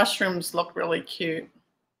 but the mushrooms look really cute.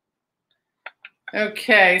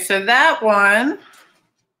 Okay, so that one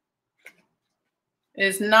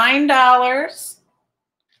is $9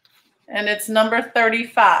 and it's number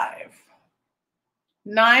 35.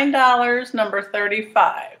 $9, number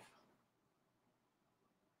 35.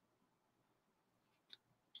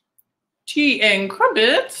 Tea and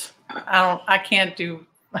cribbit. I can't do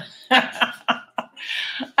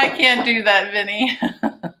I can't do that, Vinny.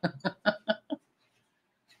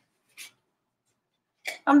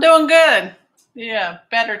 I'm doing good. Yeah,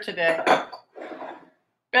 better today.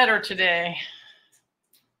 Better today.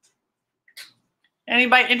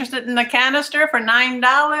 Anybody interested in the canister for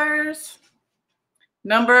 $9?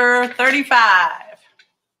 Number 35.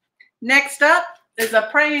 Next up is a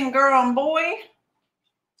praying girl and boy.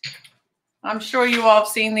 I'm sure you all have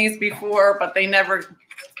seen these before, but they never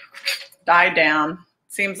die down.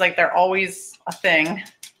 Seems like they're always a thing.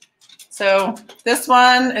 So this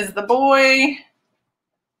one is the boy.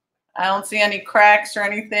 I don't see any cracks or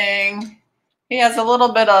anything. He has a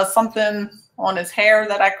little bit of something on his hair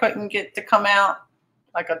that I couldn't get to come out,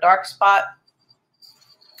 like a dark spot.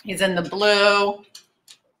 He's in the blue.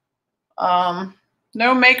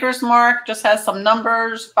 No maker's mark, just has some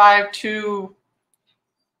numbers,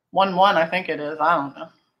 5211, I think it is. I don't know.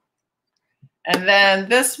 And then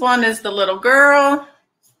this one is the little girl.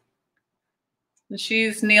 And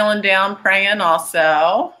she's kneeling down praying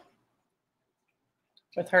also,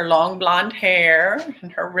 with her long blonde hair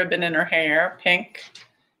and her ribbon in her hair, pink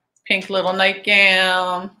little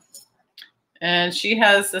nightgown. And she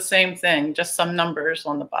has the same thing, just some numbers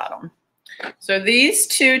on the bottom. So these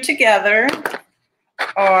two together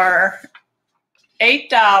are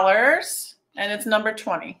 $8 and it's number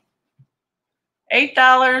 20.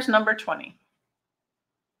 $8, number 20.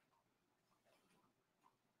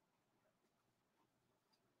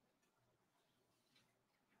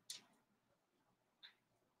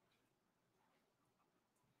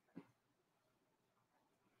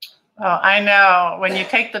 Oh, I know. When you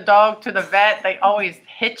take the dog to the vet, they always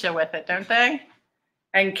hit you with it, don't they?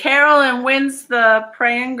 And Carolyn wins the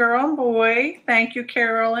praying girl and boy. Thank you,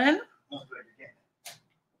 Carolyn. Oh, good, you're getting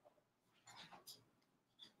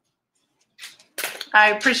it. I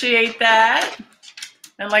appreciate that.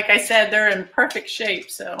 And like I said, they're in perfect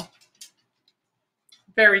shape, so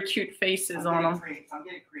very cute faces on them. I'm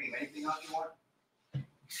getting cream. Anything else you want?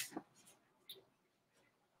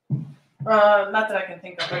 Not that I can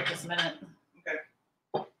think of right this minute. Okay.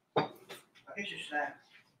 I'll get you a snack.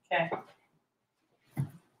 Okay.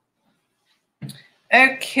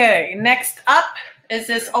 Okay, next up is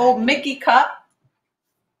this old Mickey cup.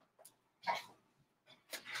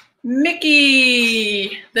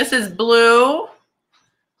 Mickey, this is blue.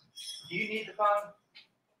 Do you need the phone?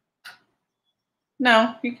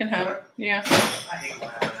 No, you can have it. Yeah. I hate when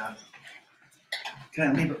I run out. Can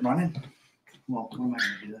I leave it running? Well, what am I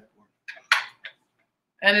going to do that for?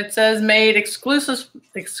 And it says made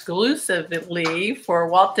exclusively for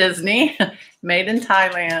Walt Disney, made in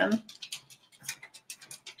Thailand.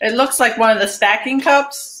 It looks like one of the stacking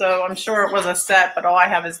cups, so I'm sure it was a set, but all I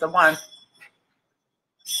have is the one.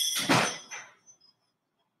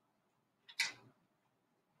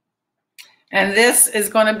 And this is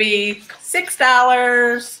going to be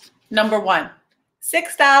 $6, number one.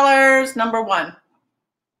 $6, number one.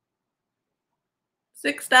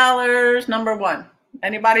 $6, number one.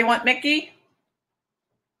 Anybody want Mickey?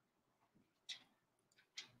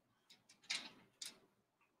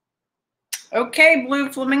 Okay,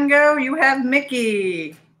 Blue Flamingo, you have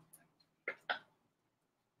Mickey.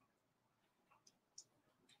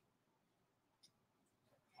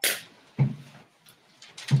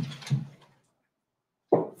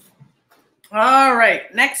 All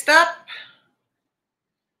right, next up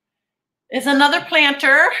is another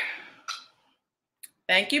planter.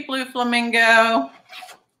 Thank you, Blue Flamingo.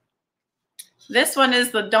 This one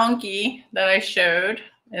is the donkey that I showed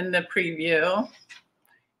in the preview.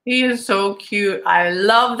 He is so cute. I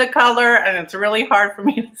love the color, and it's really hard for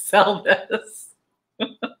me to sell this.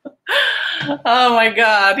 Oh my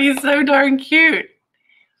God, he's so darn cute.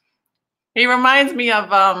 He reminds me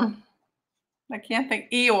of, I can't think,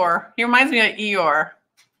 Eeyore. He reminds me of Eeyore.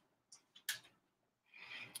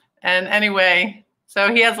 And anyway,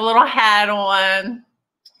 so he has a little hat on,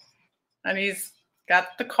 and he's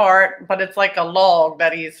got the cart, but it's like a log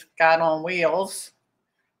that he's got on wheels.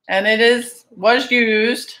 And it was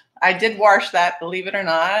used. I did wash that, believe it or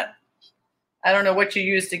not. I don't know what you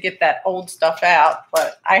use to get that old stuff out,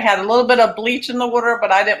 but I had a little bit of bleach in the water,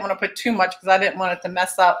 but I didn't want to put too much because I didn't want it to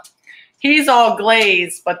mess up. He's all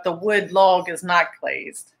glazed, but the wood log is not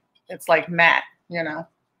glazed. It's like matte, you know.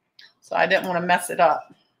 So I didn't want to mess it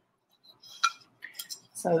up.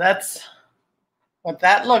 So that's what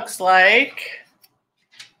that looks like.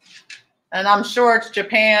 And I'm sure it's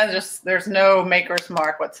Japan, just there's no maker's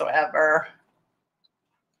mark whatsoever.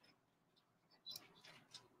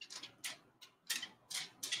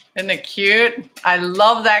 Isn't it cute? I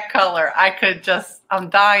love that color. I'm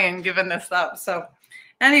dying giving this up. So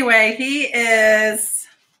anyway, he is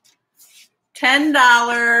 $10.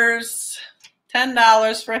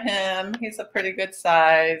 $10 for him. He's a pretty good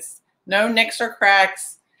size. No nicks or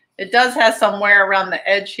cracks. It does have some wear around the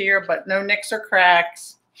edge here, but no nicks or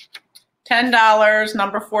cracks. $10,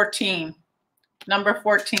 number 14. Number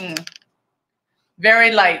 14.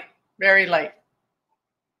 Very light, very light.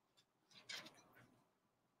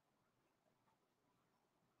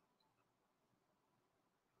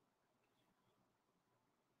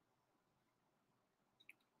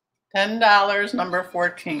 $10, number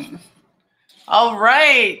 14. All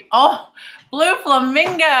right. Oh, Blue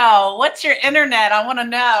Flamingo, what's your internet? I want to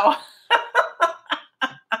know.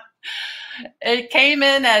 It came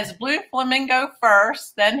in as Blue Flamingo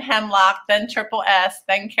first, then Hemlock, then Triple S,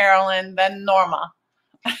 then Carolyn, then Norma.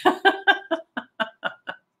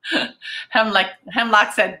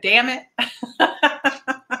 Hemlock said, damn it.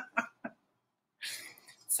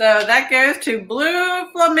 So that goes to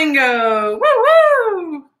Blue Flamingo.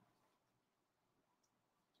 Woo-woo!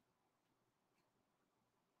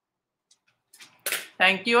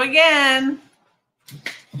 Thank you again.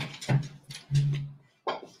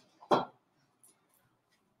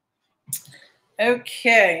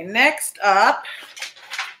 Okay, next up,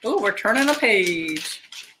 ooh, we're turning a page.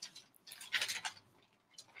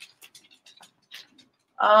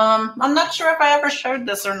 I'm not sure if I ever showed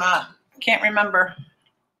this or not. Can't remember.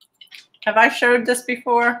 Have I showed this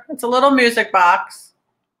before? It's a little music box.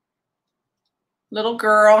 Little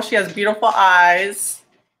girl, she has beautiful eyes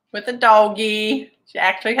with a doggie. She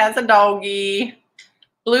actually has a doggie.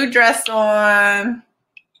 Blue dress on.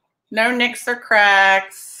 No nicks or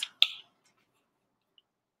cracks.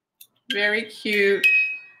 Very cute.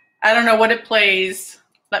 I don't know what it plays.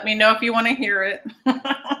 Let me know if you want to hear it.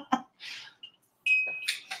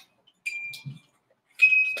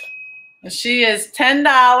 She is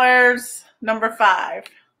 $10, number 5.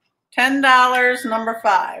 $10, number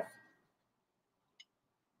 5.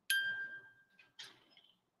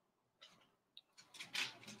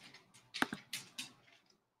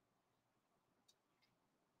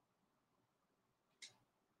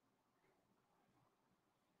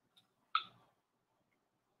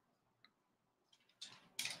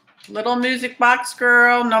 Little Music Box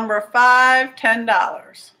Girl, number 5,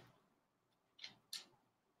 $10.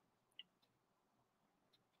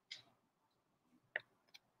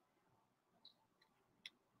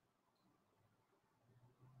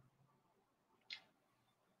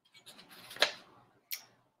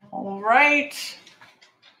 All right,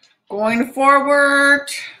 going forward.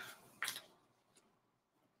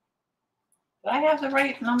 Did I have the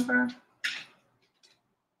right number?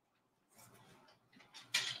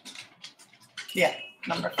 Yeah,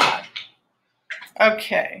 number 5.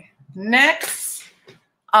 Okay, next.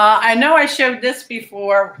 I know I showed this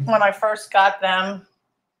before when I first got them.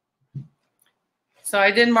 So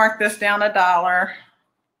I did mark this down $1.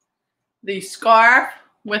 The scarf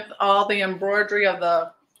with all the embroidery of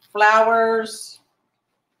the flowers,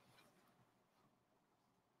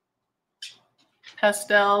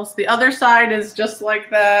 pastels. The other side is just like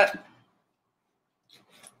that.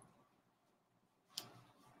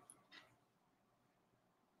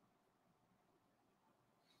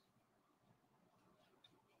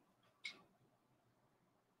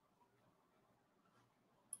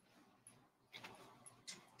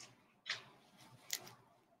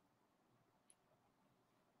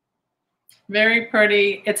 Very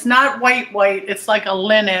pretty. It's not white, it's like a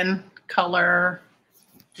linen color.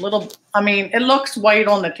 I mean, it looks white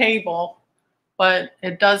on the table, but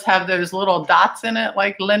it does have those little dots in it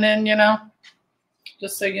like linen, you know,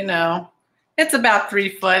 just so you know. It's about 3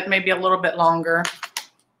 foot, maybe a little bit longer.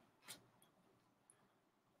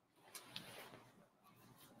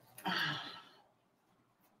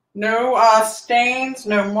 No stains,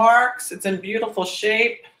 no marks. It's in beautiful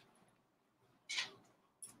shape.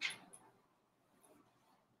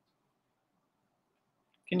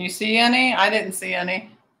 Can you see any? I didn't see any.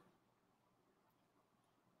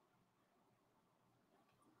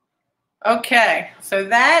 Okay, so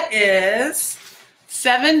that is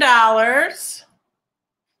 $7,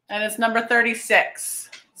 and it's number 36.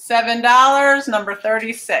 $7, number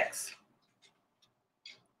 36.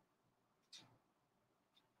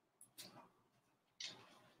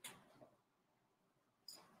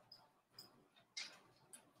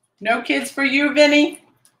 No kids for you, Vinny?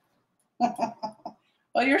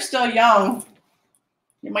 Well, you're still young.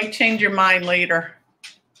 You might change your mind later.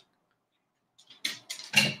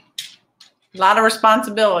 A lot of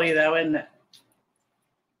responsibility, though, isn't it?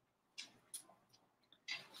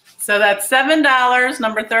 So that's $7,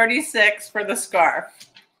 number 36 for the scarf.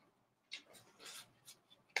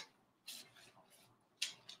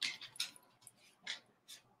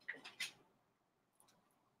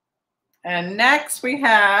 And next we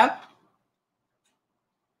have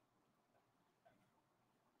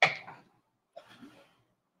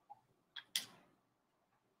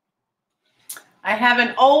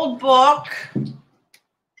an old book.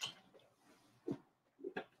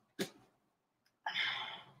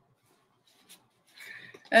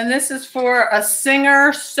 And this is for a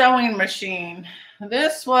Singer sewing machine.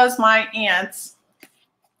 This was my aunt's,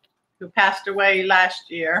 who passed away last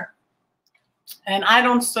year. And I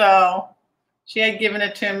don't sew. She had given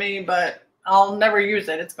it to me, but I'll never use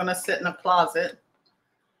it. It's going to sit in a closet.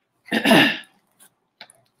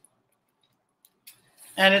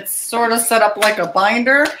 And it's sort of set up like a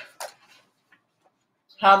binder.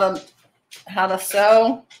 How to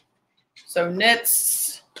sew. So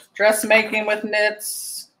knits, dressmaking with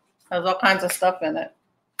knits. Has all kinds of stuff in it.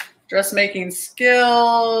 Dressmaking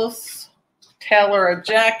skills, tailor a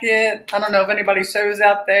jacket. I don't know if anybody sews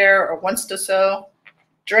out there or wants to sew.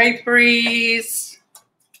 Draperies,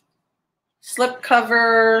 slip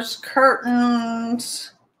covers,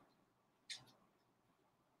 curtains.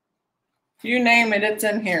 You name it, it's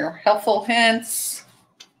in here. Helpful hints.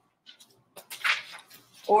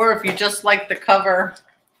 Or if you just like the cover,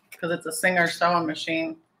 because it's a Singer sewing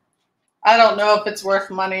machine. I don't know if it's worth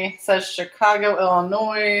money. It says Chicago,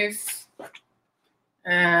 Illinois.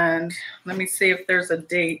 And let me see if there's a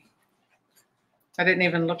date. I didn't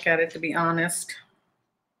even look at it, to be honest.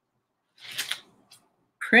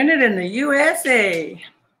 Printed in the USA.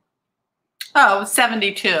 Oh,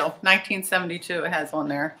 72. 1972 it has on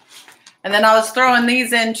there. And then I was throwing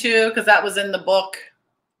these in too because that was in the book.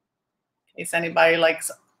 In case anybody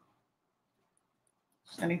likes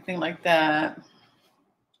anything like that.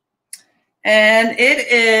 And it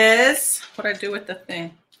is, what do I do with the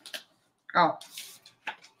thing? Oh,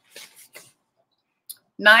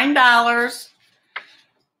 $9.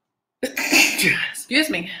 Excuse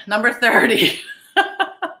me, number 30.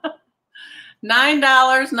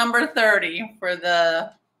 $9, number 30 for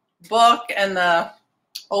the book and the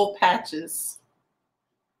old patches.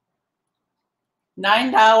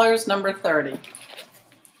 $9, number 30.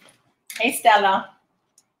 Hey, Stella.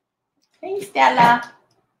 Hey, Stella.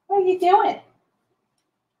 What are you doing?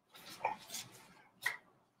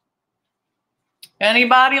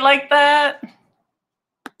 Anybody like that?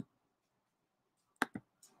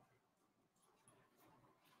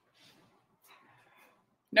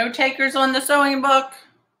 No takers on the sewing book?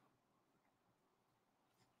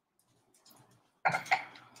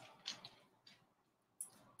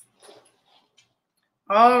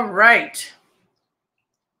 All right.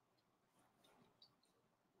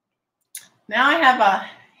 Now I have a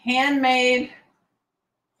handmade,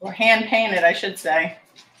 or hand painted, I should say,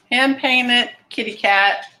 hand painted kitty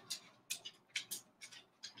cat,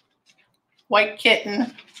 white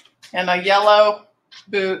kitten, and a yellow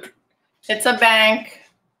boot. It's a bank.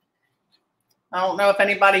 I don't know if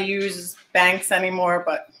anybody uses banks anymore,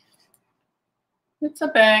 but it's a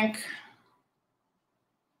bank.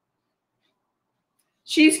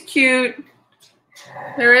 She's cute.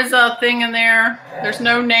 There is a thing in there. There's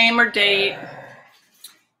no name or date.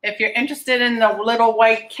 If you're interested in the little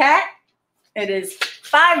white cat, it is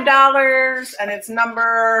 $5 and it's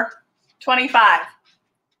number 25.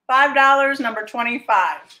 $5, number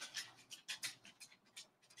 25.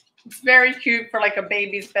 It's very cute for like a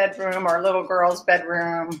baby's bedroom or a little girl's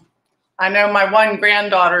bedroom. I know my one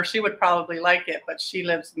granddaughter, she would probably like it, but she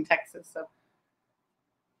lives in Texas. So,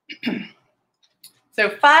 so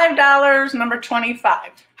 $5, number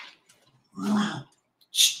 25.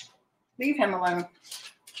 Shh, leave him alone.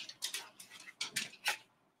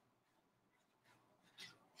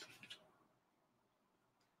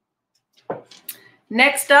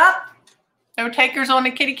 Next up, no takers on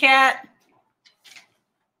the kitty cat.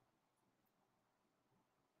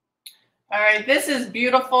 All right, this is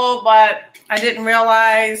beautiful, but I didn't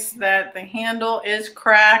realize that the handle is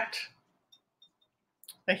cracked.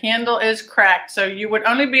 The handle is cracked, so you would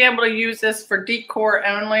only be able to use this for decor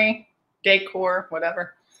only, decor,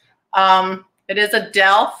 whatever. It is a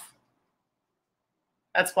Delft.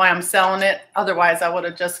 That's why I'm selling it. Otherwise, I would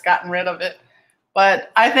have just gotten rid of it.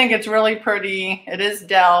 But I think it's really pretty. It is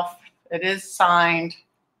Delft. It is signed.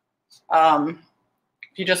 If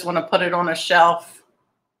you just want to put it on a shelf,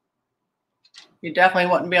 you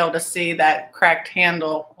definitely wouldn't be able to see that cracked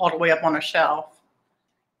handle all the way up on a shelf.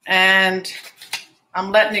 And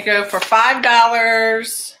I'm letting it go for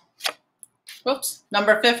 $5. Whoops,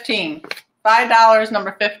 number 15. $5,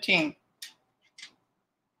 number 15.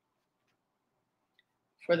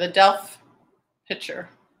 For the Delft pitcher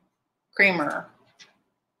creamer.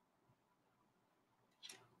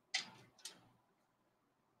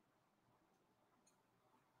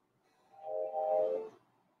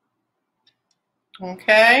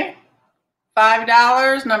 Okay,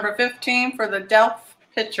 $5, number 15 for the Delft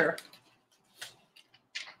pitcher.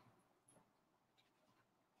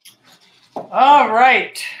 All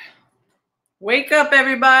right, wake up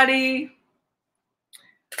everybody.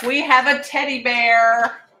 We have a teddy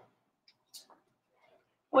bear.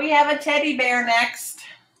 We have a teddy bear next.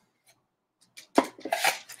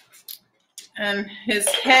 And his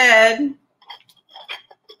head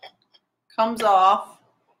comes off.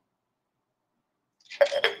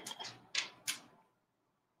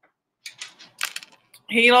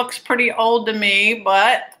 He looks pretty old to me,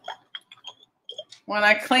 but when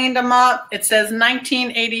I cleaned him up, it says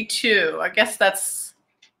 1982. I guess that's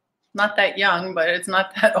not that young, but it's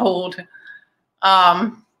not that old.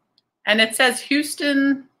 And it says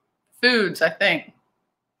Houston Foods, I think.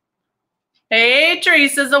 Hey,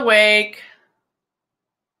 Teresa's awake.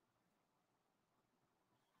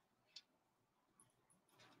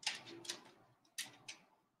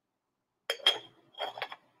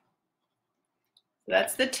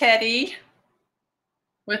 That's the teddy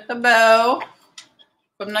with the bow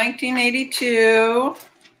from 1982.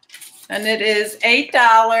 And it is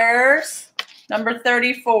 $8, number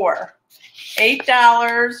 34.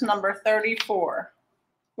 $8, number 34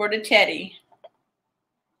 for the teddy.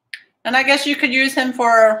 And I guess you could use him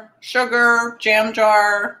for sugar, jam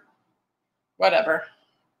jar, whatever.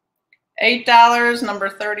 $8, number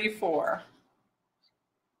 34.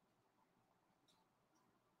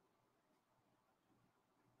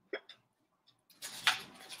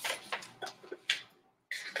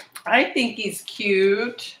 I think he's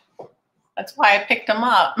cute. That's why I picked him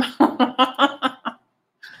up.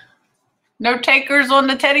 No takers on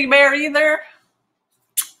the teddy bear either?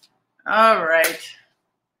 All right.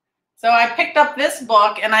 So I picked up this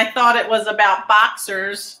book and I thought it was about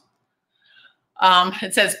boxers.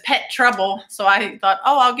 It says Pet Trouble. So I thought,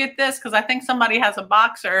 oh, I'll get this because I think somebody has a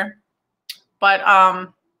boxer. But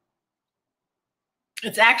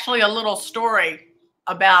it's actually a little story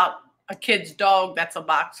about a kid's dog that's a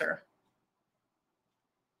boxer.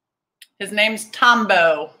 His name's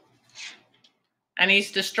Tombo. And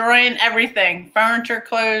he's destroying everything. Furniture,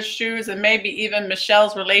 clothes, shoes, and maybe even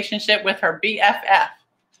Michelle's relationship with her BFF.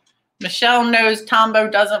 Michelle knows Tombo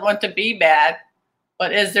doesn't want to be bad,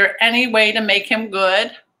 but is there any way to make him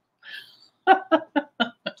good?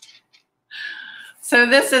 So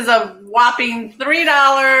this is a whopping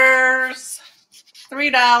 $3.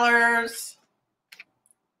 $3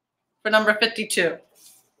 for number 52.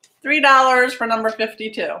 $3 for number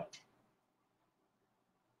 52.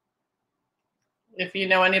 If you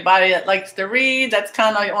know anybody that likes to read, that's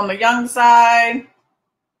kind of on the young side.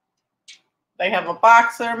 They have a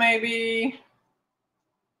boxer maybe.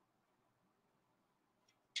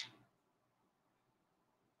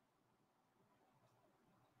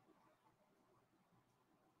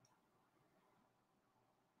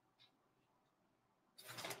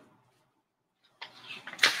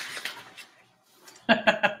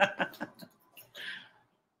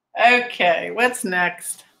 Okay, what's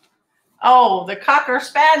next? Oh, the Cocker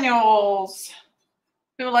Spaniels.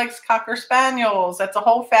 Who likes Cocker Spaniels? That's a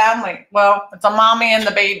whole family. Well, it's a mommy and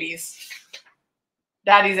the babies.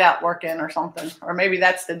 Daddy's out working or something. Or maybe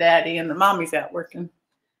that's the daddy and the mommy's out working.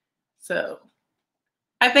 So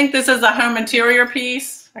I think this is a home interior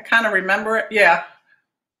piece. I kind of remember it. Yeah.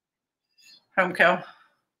 Homeco.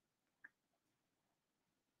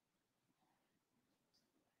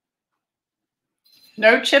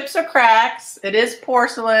 No chips or cracks. It is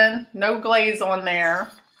porcelain. No glaze on there.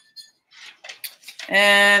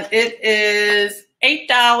 And it is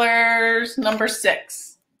 $8, number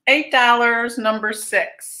 6. $8, number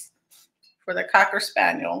 6 for the Cocker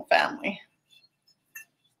Spaniel family.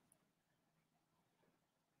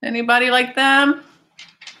 Anybody like them?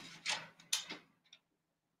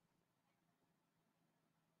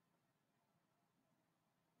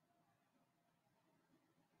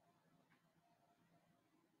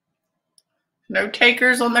 No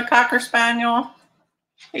takers on the Cocker Spaniel.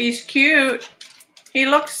 He's cute. He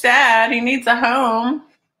looks sad. He needs a home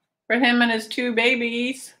for him and his 2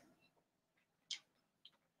 babies.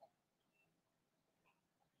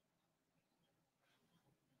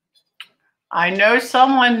 I know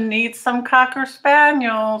someone needs some Cocker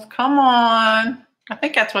Spaniels. Come on. I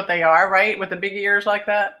think that's what they are, right? With the big ears like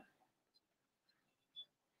that.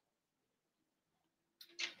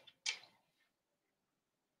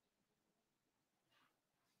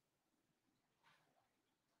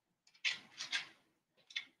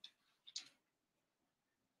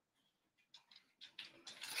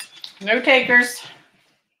 No takers.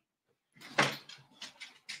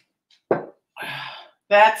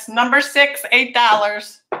 That's number 6,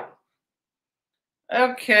 $8.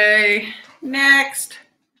 Okay, next.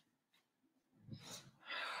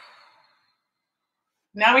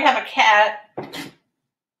 Now we have a cat.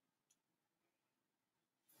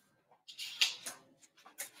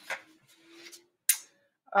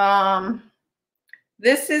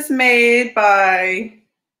 This is made by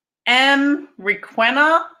M.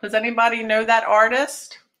 Requena. Does anybody know that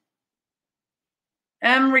artist?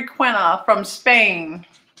 M. Requena from Spain.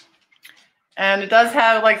 And it does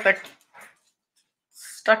have like the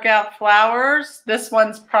stuck out flowers. This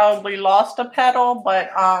one's probably lost a petal,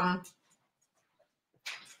 but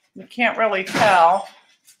you can't really tell.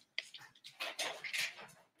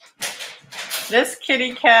 This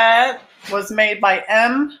kitty cat was made by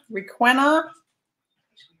M. Requena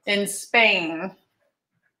in Spain.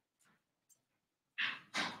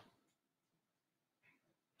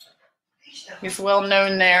 He's well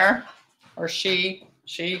known there, or she,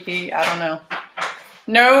 he, I don't know.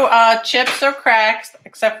 No chips or cracks,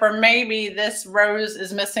 except for maybe this rose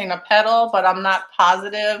is missing a petal, but I'm not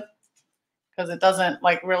positive because it doesn't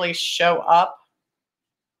like really show up.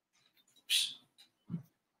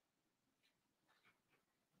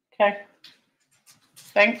 Okay,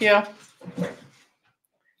 thank you.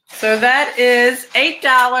 So that is $8.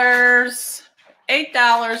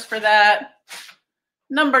 $8 for that.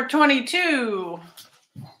 Number 22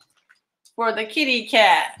 for the kitty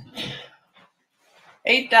cat.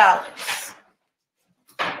 $8.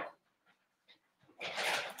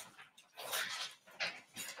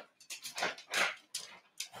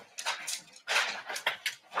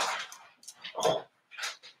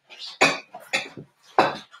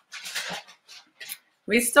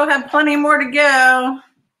 We still have plenty more to go.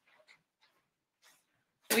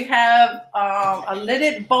 We have a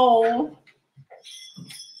lidded bowl.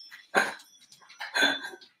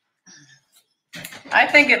 I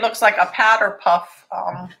think it looks like a powder puff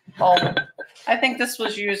bowl. I think this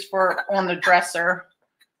was used for on the dresser.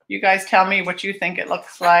 You guys tell me what you think it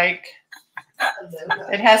looks like.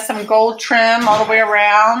 It has some gold trim all the way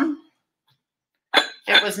around.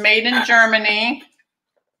 It was made in Germany.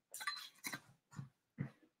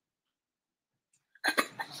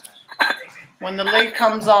 When the lid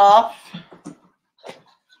comes off,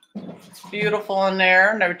 it's beautiful in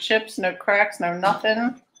there. No chips, no cracks, no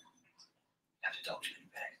nothing.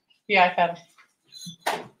 Yeah, I've had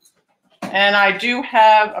them. And I do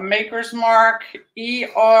have a maker's mark,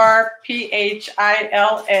 ERPHILA,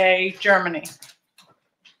 Germany.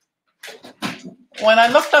 When I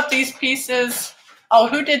looked up these pieces, oh,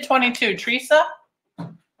 who did 22? Teresa?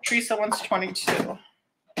 Teresa wants 22.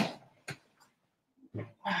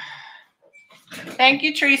 Thank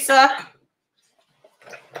you, Teresa.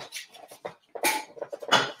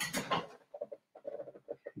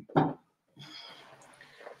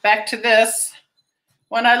 Back to this.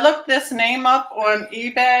 When I looked this name up on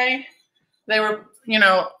eBay, they were, you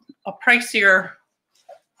know, a pricier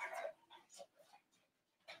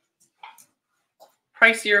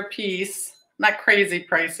piece. Not crazy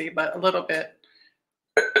pricey, but a little bit.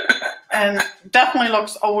 And definitely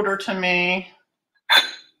looks older to me.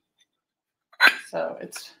 So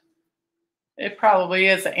it probably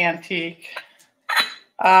is an antique.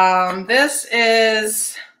 This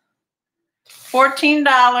is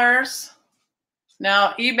 $14.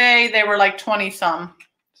 Now eBay, they were like 20 some.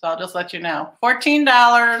 So I'll just let you know.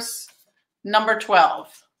 $14, number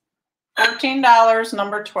 12. $14,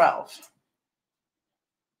 number 12.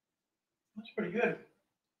 That's pretty good.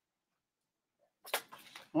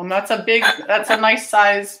 Well, that's a nice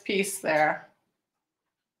size piece there.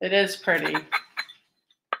 It is pretty.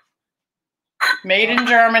 Made in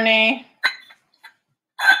Germany.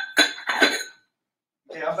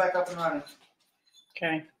 Yeah, I'm back up and running.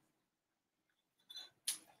 Okay.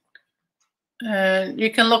 And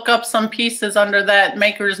you can look up some pieces under that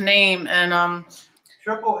maker's name and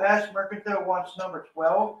Triple S Mercantile wants number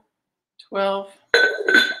 12. 12.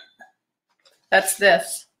 That's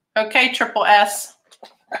this. Okay, Triple S.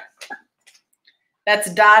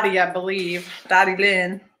 That's Dottie, I believe. Dottie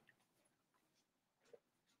Lynn.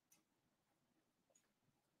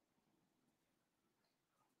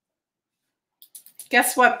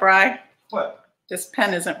 Guess what, Bri? What? This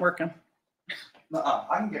pen isn't working.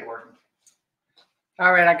 I can get working.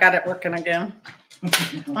 All right, I got it working again.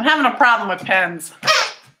 I'm having a problem with pens.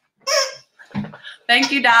 Thank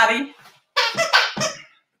you, Dottie.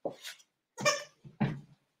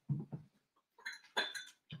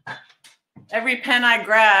 Every pen I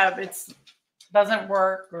grab, it doesn't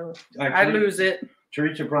work or I lose it.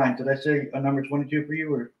 Teresa Bryant, did I say a number 22 for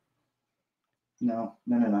you or? No.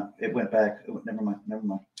 It went back. Never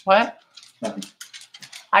mind. What? Nothing.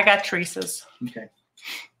 I got Teresa's. Okay.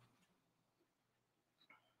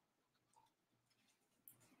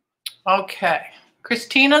 Okay.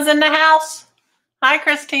 Christina's in the house. Hi,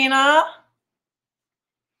 Christina.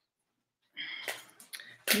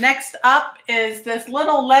 Next up is this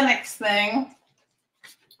little Lenox thing.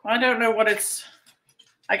 I don't know what it's,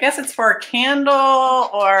 I guess it's for a candle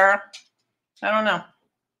or, I don't know.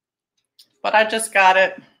 But I just got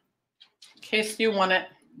it in case you want it.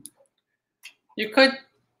 You could,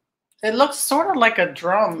 it looks sort of like a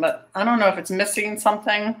drum, but I don't know if it's missing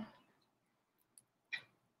something.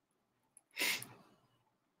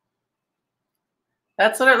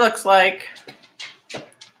 That's what it looks like.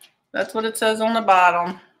 That's what it says on the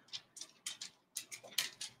bottom.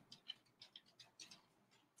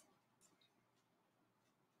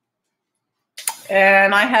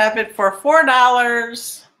 And I have it for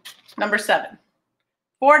 $4, number 7.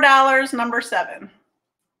 $4, number 7.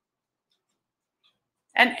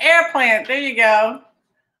 An air plant, there you go.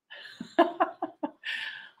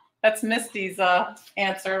 That's Misty's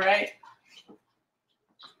answer, right?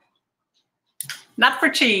 Not for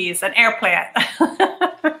cheese, an air plant.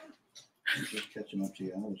 Just catching up to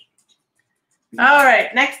you. All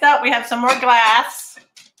right, next up we have some more glass.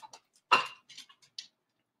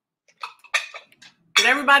 Did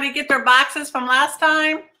everybody get their boxes from last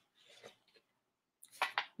time?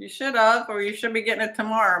 You should have, or you should be getting it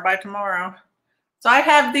tomorrow, by tomorrow. So I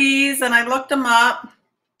have these and I looked them up.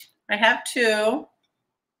 I have 2.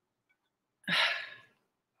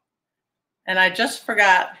 And I just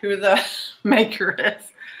forgot who the maker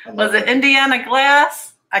is. Was it Indiana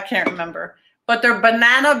Glass? I can't remember. But they're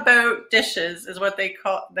banana boat dishes is what they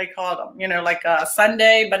call them. You know, like a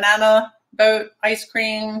Sunday banana boat ice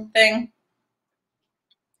cream thing.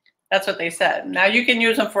 That's what they said. Now you can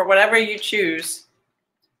use them for whatever you choose.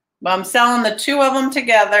 But I'm selling the 2 of them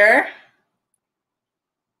together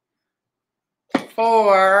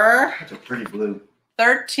for That's a pretty blue.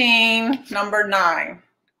 13 number 9.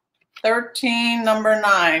 13 number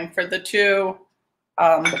 9 for the 2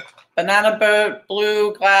 banana boat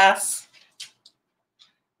blue glass.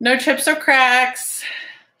 No chips or cracks.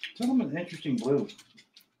 Some of them is an interesting blue.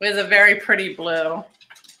 It was a very pretty blue.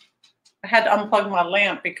 I had to unplug my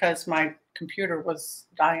lamp because my computer was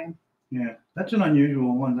dying. Yeah, that's an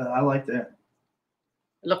unusual one. I like that.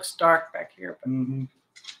 It looks dark back here. But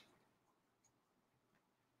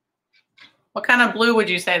what kind of blue would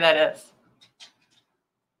you say that is?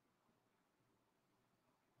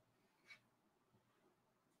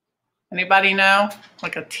 Anybody know?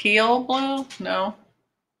 Like a teal blue? No?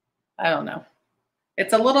 I don't know.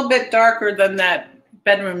 It's a little bit darker than that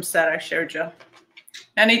bedroom set I showed you.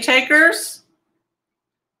 Any takers?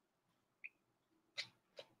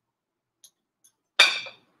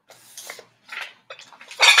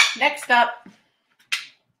 Next up.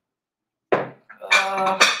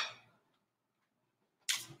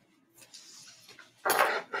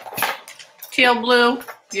 Teal blue.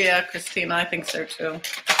 Yeah, Christina, I think so too.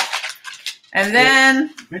 And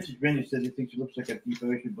then Vintage Benny said he thinks it looks like a deep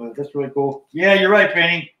ocean, but that's really cool. Yeah, you're right,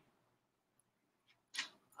 Penny.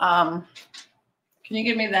 can you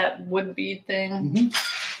give me that wood bead thing? And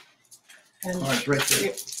Oh, it's right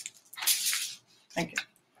there. thank you.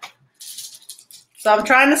 So I'm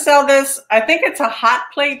trying to sell this. I think it's a hot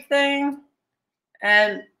plate thing.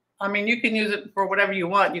 And I mean, you can use it for whatever you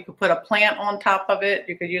want. You could put a plant on top of it.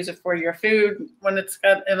 You could use it for your food when it's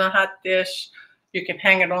got in a hot dish. You can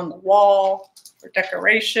hang it on the wall for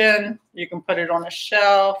decoration. You can put it on a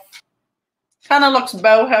shelf. Kind of looks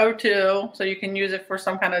boho too. So you can use it for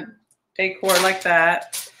some kind of decor like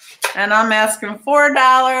that. And I'm asking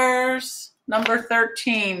 $4, number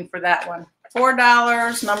 13 for that one.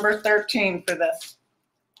 $4, number 13 for this.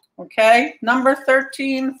 Okay, number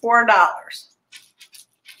 13, $4.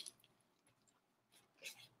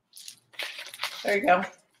 There you go.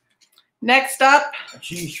 Next up. A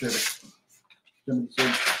cheese shredder. Somebody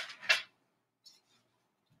said.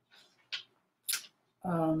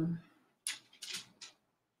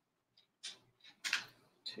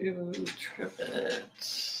 2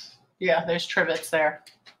 trivets. Yeah, there's trivets there.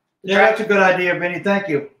 Yeah, that's a good idea, Benny. Thank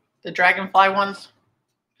you. The dragonfly ones.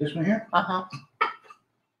 This one here? Uh-huh.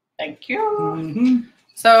 Thank you.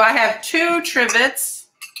 So I have 2 trivets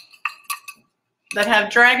that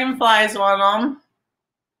have dragonflies on them.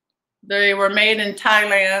 They were made in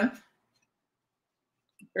Thailand.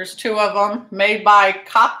 There's 2 of them made by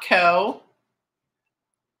Copco.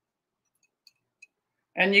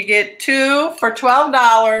 And you get 2 for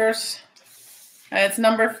 $12. And it's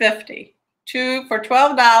number 50. 2 for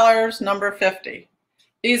 $12, number 50.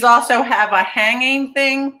 These also have a hanging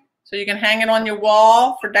thing, so you can hang it on your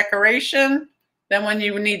wall for decoration. Then when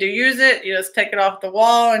you need to use it, you just take it off the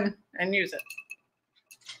wall and use it.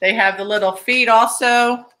 They have the little feet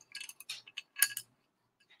also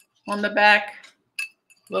on the back,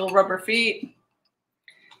 little rubber feet.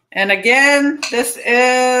 And again, this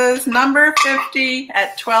is number 50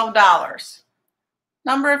 at $12.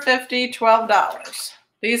 Number 50, $12.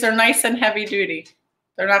 These are nice and heavy duty.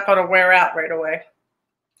 They're not going to wear out right away.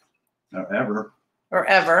 Or ever. Or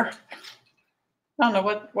ever. I don't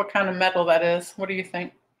know what kind of metal that is. What do you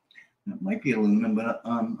think? It might be aluminum, but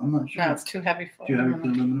I'm not sure. No, it's too heavy for Too heavy for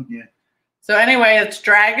aluminum. aluminum, yeah. So anyway, it's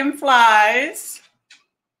dragonflies.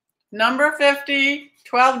 Number 50,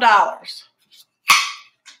 $12.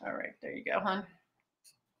 All right, there you go, hon.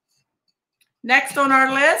 Next on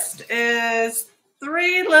our list is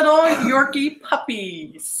 3 little Yorkie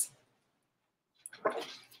puppies.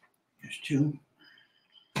 There's 2.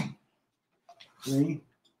 3.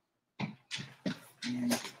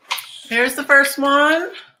 And Here's the first one.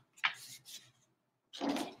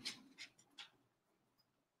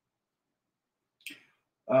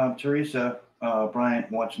 Teresa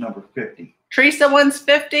Bryant wants number 50. Teresa wants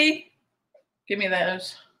 50. Give me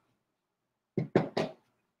those.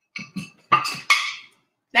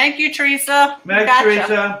 Thank you, Teresa. Thanks, Gotcha.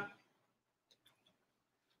 Teresa.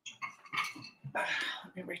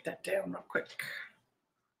 Let me write that down real quick.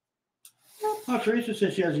 Oh, Teresa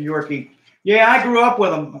says she has a Yorkie. Yeah, I grew up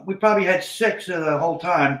with them. We probably had 6 the whole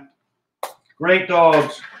time. Great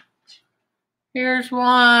dogs. Here's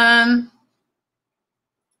one.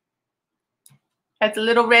 Has a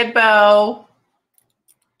little red bow.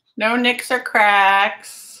 No nicks or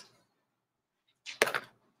cracks.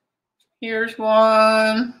 Here's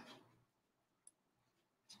one.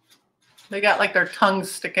 They got like their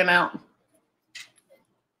tongues sticking out.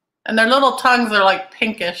 And their little tongues are like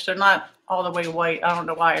pinkish. They're not all the way white. I don't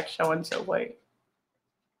know why it's showing so white.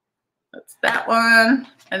 That's that one.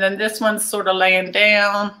 And then this one's sort of laying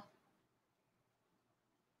down.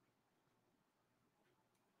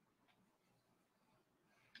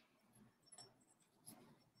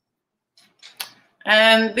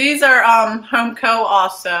 And these are Home Co.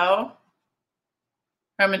 also.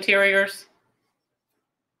 Home Interiors.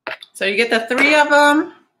 So you get the 3 of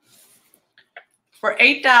them for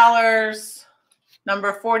 $8.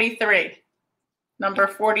 Number 43. Number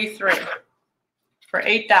 43 for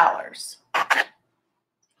 $8.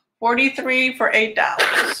 43 for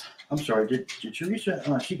 $8. I'm sorry, did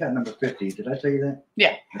Teresa, she got number 50. Did I tell you that?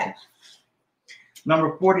 Yeah. Okay.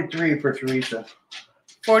 Number 43 for Teresa.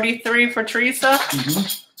 43 for Teresa?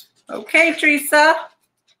 Mm-hmm. Okay, Teresa.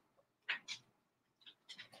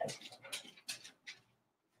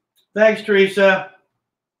 Thanks, Teresa.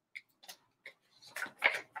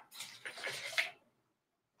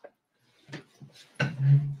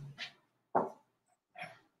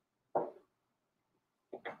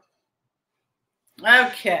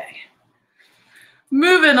 Okay.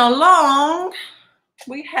 Moving along,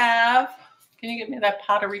 we have, can you get me that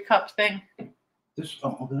pottery cup thing? This,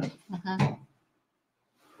 oh, okay.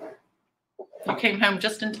 You came home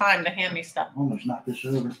just in time to hand me stuff. Almost knocked this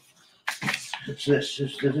over. What's this?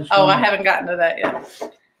 Is this Oh, I haven't gotten to that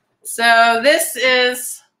yet. So this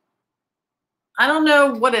is, I don't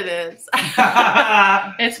know what it is.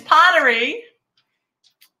 It's pottery.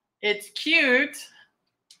 It's cute.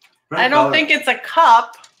 I don't think it's a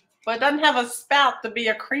cup, but it doesn't have a spout to be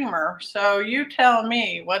a creamer. So you tell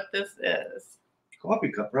me what this is. Coffee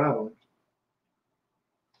cup, probably.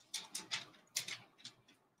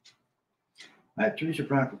 I had Teresa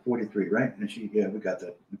Brown for 43, right? And she, yeah, we got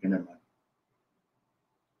that. Okay, never mind.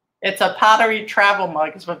 It's a pottery travel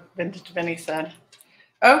mug, is what Vintage Vinny said.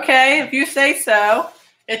 Okay, if you say so.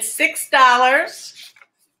 It's $6.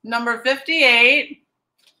 Number 58.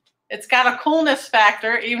 It's got a coolness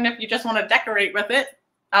factor, even if you just want to decorate with it.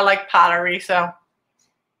 I like pottery, so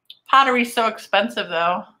pottery's so expensive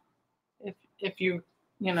though. If you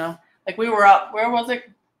know, like we were up, where was it,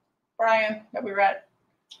 Brian, that we were at?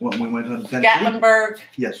 When we went to Tennessee? Gatlinburg.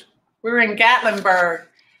 Yes. We were in Gatlinburg,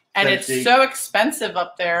 and Tennessee. It's so expensive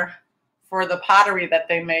up there for the pottery that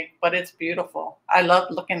they make, but it's beautiful. I love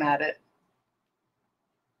looking at it.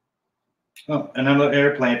 Oh, another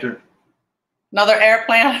air planter. Another air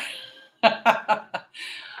planter.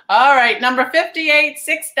 All right, number 58,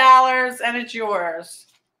 $6, and it's yours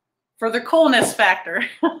for the coolness factor.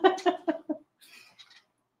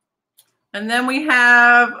 And then we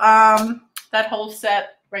have that whole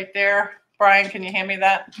set right there. Brian, can you hand me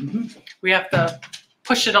that? Mm-hmm. We have to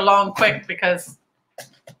push it along quick because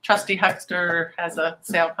Trusty Huckster has a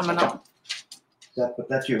sale coming up.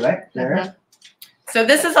 That's you, right? There. Mm-hmm. So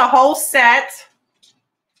this is a whole set.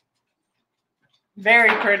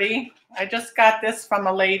 Very pretty. I just got this from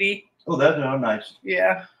a lady. Oh, that's nice.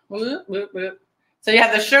 Yeah. Whoop, whoop, whoop. So you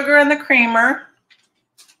have the sugar and the creamer.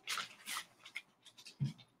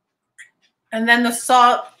 And then the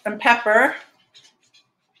salt and pepper.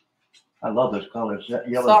 I love those colors. That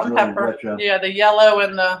yellow Salt and really pepper. retro. Yeah, the yellow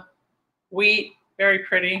and the wheat. Very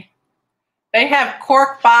pretty. They have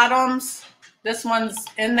cork bottoms. This one's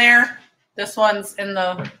in there. This one's in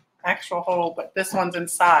the actual hole, but this one's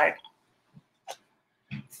inside.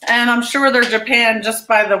 And I'm sure they're Japan just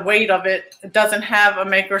by the weight of it. It doesn't have a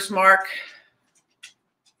maker's mark.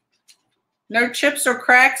 No chips or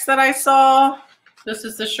cracks that I saw. This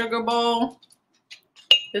is the sugar bowl.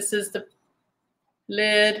 This is the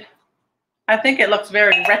lid. I think it looks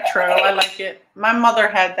very retro. I like it. My mother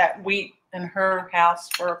had that wheat in her house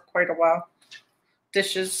for quite a while.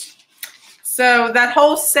 Dishes. So that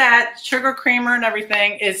whole set, sugar, creamer, and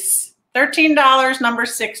everything is $13, number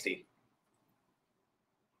 60.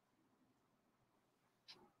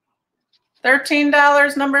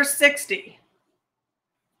 $13, number 60.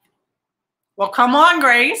 Well, come on,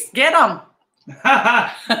 Grace. Get them.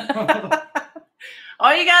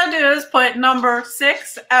 All you got to do is put number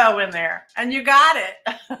 60 in there, and you got it.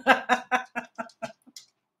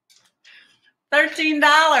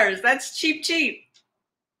 $13. That's cheap, cheap.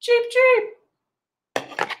 Cheap, cheap.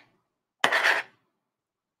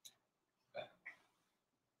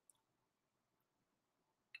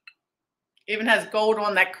 Even has gold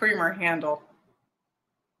on that creamer handle.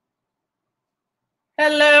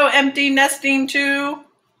 Hello, Empty Nesting 2.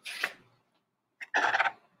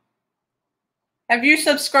 Have you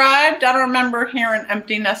subscribed? I don't remember hearing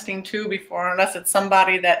Empty Nesting 2 before, unless it's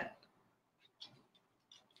somebody that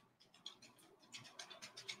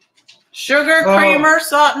Sugar, creamer,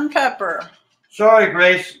 salt, and pepper. Sorry,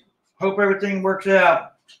 Grace. Hope everything works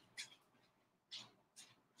out.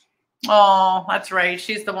 Oh, that's right.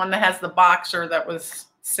 She's the one that has the boxer that was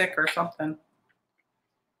sick or something.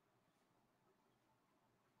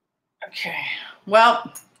 Okay.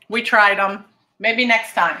 Well, we tried them. Maybe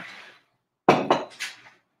next time. What about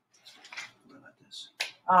this?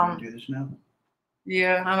 Can we do this now?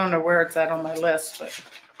 Yeah, I don't know where it's at on my list, but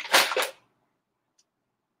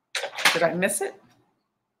did I miss it?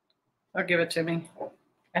 Or give it to me.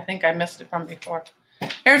 I think I missed it from before.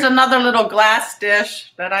 Here's another little glass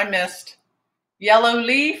dish that I missed. Yellow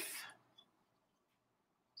leaf.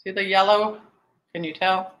 See the yellow? Can you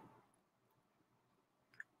tell?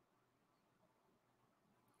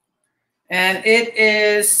 And it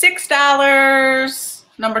is $6,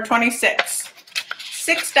 number 26.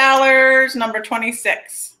 $6, number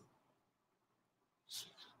 26.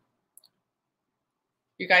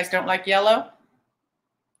 You guys don't like yellow?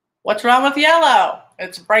 What's wrong with yellow?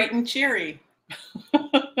 It's bright and cheery.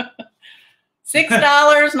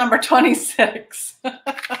 $6, number 26.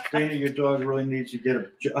 Dana, your dog really needs to get a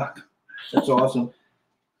job. That's awesome.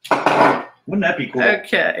 Wouldn't that be cool?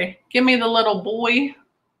 Okay, give me the little boy.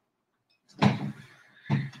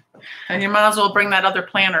 And you might as well bring that other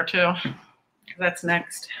planner too. That's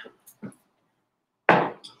next.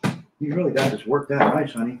 You really got this worked out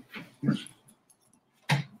nice, honey.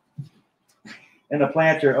 And the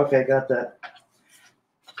planter, okay, got that.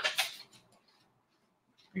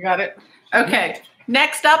 You got it? Okay,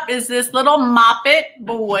 next up is this little Moppet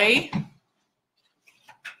boy.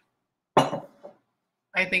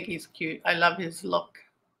 I think he's cute. I love his look.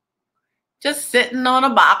 Just sitting on a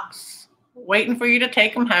box, waiting for you to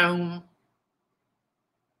take him home.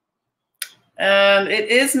 And it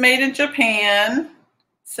is made in Japan. It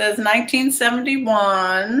says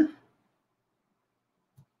 1971.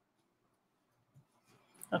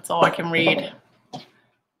 That's all I can read.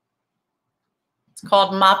 It's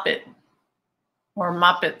called Moppet or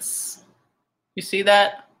Moppets. You see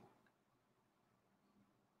that?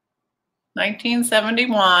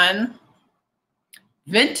 1971.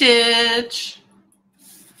 Vintage.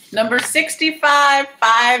 Number 65,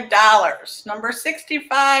 $5. Number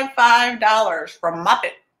 65, $5 from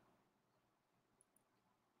Moppet.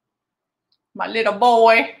 My little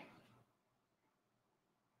boy.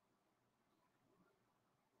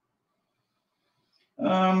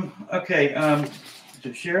 Okay, is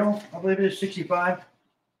it Cheryl? I believe it is 65.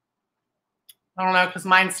 I don't know, because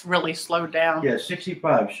mine's really slowed down. Yeah,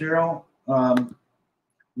 65. Cheryl,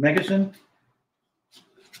 Megason.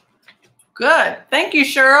 Good. Thank you,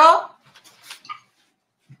 Cheryl.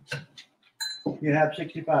 You have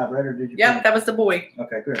 65, right? Or did you? Yep, that was the boy.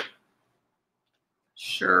 Okay, good.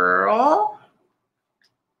 Cheryl.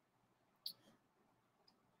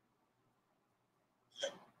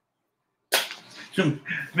 So,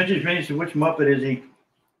 Mitch's Vinny said, which Muppet is he?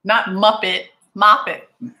 Not Muppet, Moppet.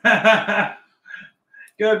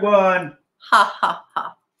 Good one. Ha, ha,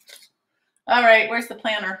 ha. All right, where's the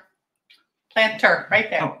planner? Planter, right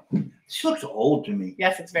there. Oh, this looks old to me.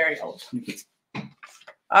 Yes, it's very old.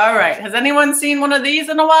 All right, has anyone seen one of these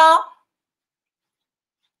in a while?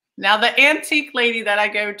 Now, the antique lady that I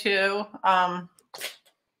go to,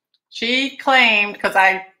 she claimed, because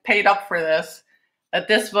I paid up for this, that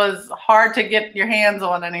this was hard to get your hands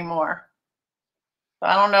on anymore. So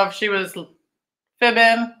I don't know if she was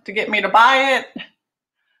fibbing to get me to buy it,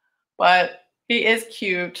 but he is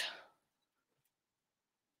cute.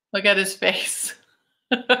 Look at his face.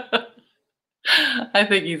 I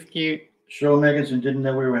think he's cute. Cheryl Megason didn't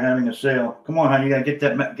know we were having a sale. Come on, honey, you gotta get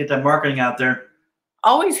that marketing out there.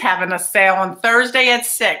 Always having a sale on Thursday at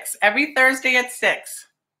 6. Every Thursday at 6.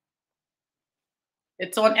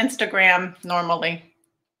 It's on Instagram normally.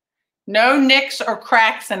 No nicks or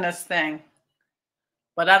cracks in this thing.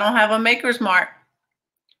 But I don't have a maker's mark.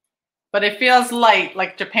 But it feels light,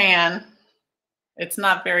 like Japan. It's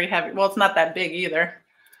not very heavy. Well, it's not that big either.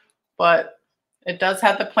 But it does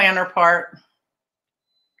have the planner part.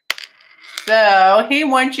 So he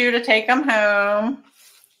wants you to take him home.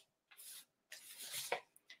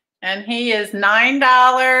 And he is $9.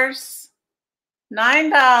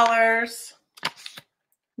 $9.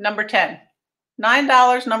 Number 10.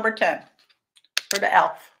 $9, number 10 for the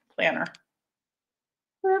elf planner.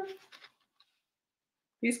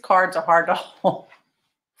 These cards are hard to hold.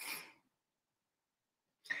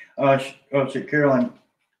 It's Carolyn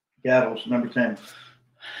Gaddles, number 10.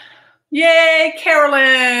 Yay,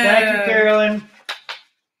 Carolyn! Thank you, Carolyn.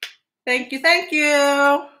 Thank you, thank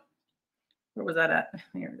you. Where was that at?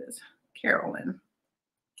 Here it is. Carolyn.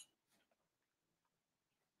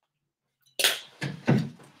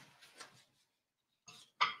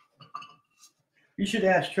 You should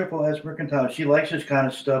ask Triple S Mercantile. She likes this kind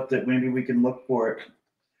of stuff that maybe we can look for it.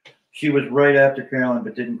 She was right after Carolyn,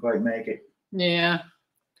 but didn't quite make it. Yeah.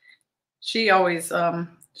 She always,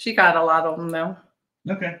 she got a lot of them though.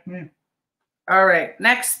 Okay, yeah. All right.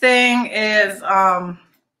 Next thing is hand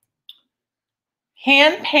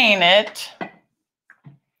painted.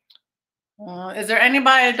 Is there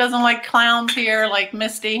anybody that doesn't like clowns here, like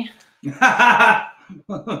Misty?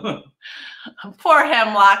 Poor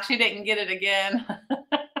Hemlock, she didn't get it again.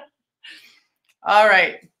 All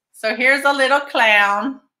right, so here's a little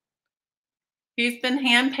clown. He's been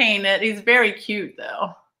hand painted. He's very cute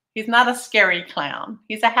though. He's not a scary clown.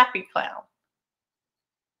 He's a happy clown.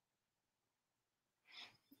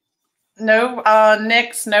 No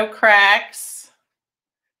nicks, no cracks.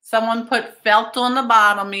 Someone put felt on the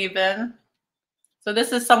bottom even. So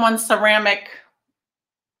this is someone's ceramic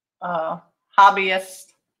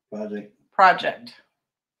hobbyist project.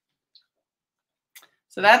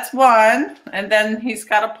 So that's one. And then he's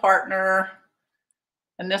got a partner.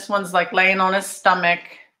 And this one's like laying on his stomach.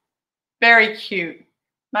 Very cute.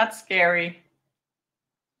 Not scary.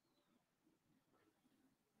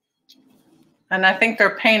 And I think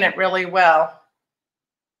they're painted really well.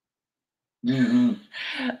 Mm-hmm.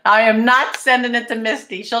 I am not sending it to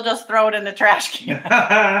Misty. She'll just throw it in the trash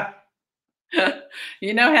can.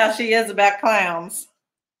 You know how she is about clowns.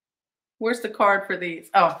 Where's the card for these?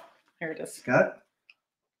 Oh, here it is. Got it?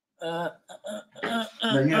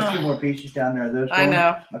 No, you have two more pieces down there. Are those I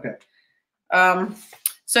know. Okay.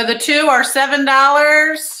 So the two are $7.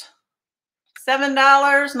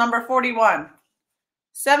 $7, number 41.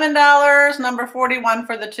 $7, number 41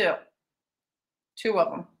 for the two. Two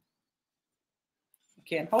of them. You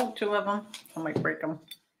can't hold two of them. I might break them.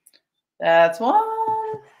 That's one.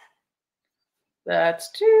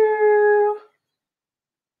 That's two.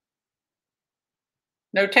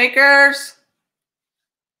 No takers.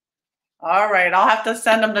 All right, I'll have to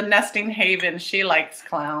send them to Nesting Haven. She likes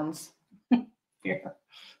clowns. Here,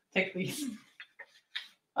 take these.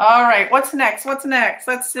 All right, what's next? What's next?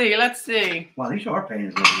 Let's see. Let's see. Wow, these are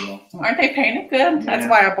painted really well. Aren't they painted good? Yeah. That's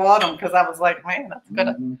why I bought them, because I was like, man, that's good.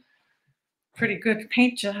 Mm-hmm. Pretty good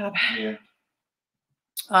paint job. Yeah.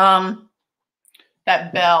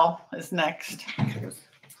 That bell is next.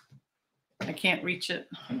 I can't reach it.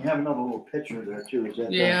 And you have another little picture there too. Is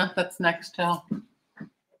that? Yeah, that's next too.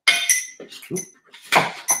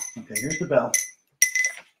 Okay, here's the bell.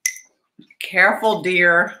 Careful,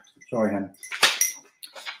 dear. Sorry, honey.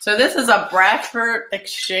 So this is a Bradford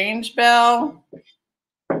Exchange bell.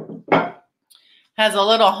 Has a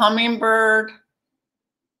little hummingbird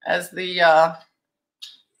as the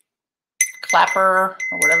clapper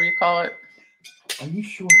or whatever you call it. Are you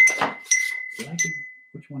sure?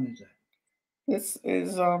 Which one is that? This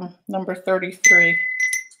is number 33.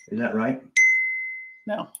 Is that right?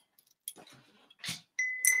 No.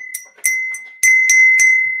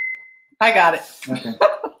 I got it. Okay.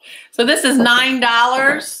 So this is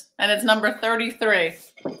 $9 and it's number 33.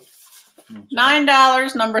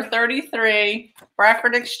 $9, number 33.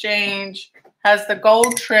 Bradford Exchange has the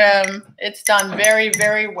gold trim. It's done very,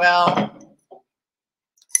 very well.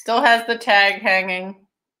 Still has the tag hanging.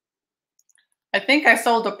 I think I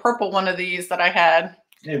sold a purple one of these that I had.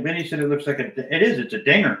 Yeah, Vinny said it looks like it's a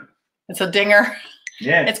dinger. It's a dinger.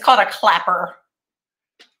 Yeah. It's called a clapper.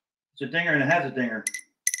 It's a dinger and it has a dinger.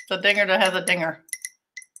 It's a dinger that has a dinger.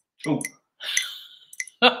 Oh.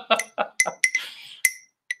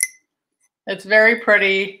 It's very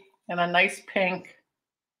pretty and a nice pink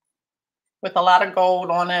with a lot of gold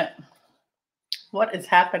on it. What is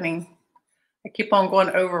happening? I keep on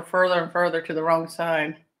going over further and further to the wrong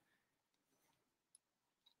side.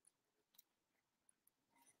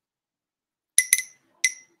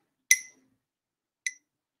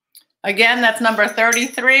 Again, that's number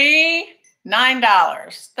 33,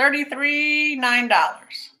 $9. 33, $9.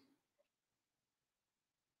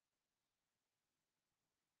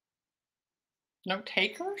 No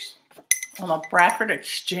takers on a Bradford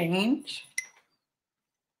Exchange.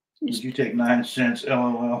 Did you take 9 cents?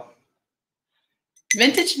 LOL.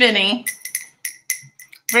 Vintage Vinny.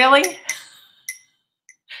 Really?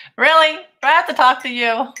 Really? Do I have to talk to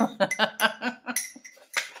you?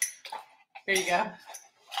 Here you go.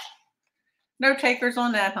 No takers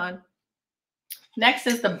on that, hon. Next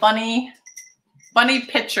is the bunny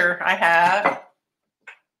picture I have.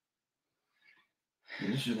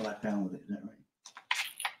 This is what I found with it, is that right?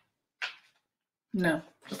 No.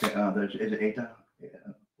 Okay, is it $8? Yeah.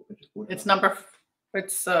 It's number,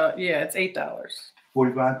 it's $8.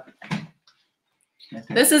 45?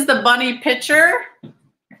 This is the bunny picture.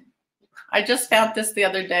 I just found this the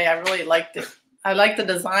other day. I really liked it. I like the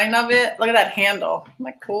design of it. Look at that handle. Isn't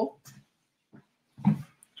that cool?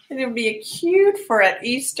 It would be cute for at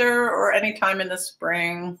Easter or any time in the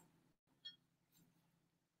spring.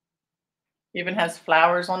 Even has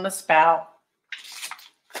flowers on the spout.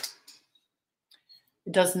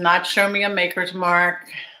 It does not show me a maker's mark,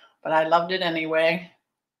 but I loved it anyway.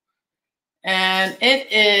 And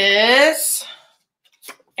it is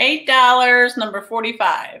 $8, number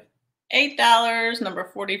 45. $8, number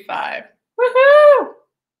 45. Woohoo!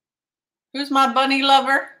 Who's my bunny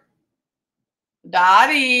lover?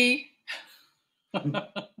 Dottie.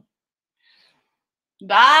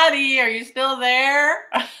 Dottie, are you still there?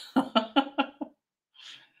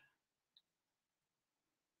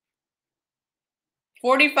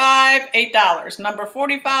 $45, $8. Number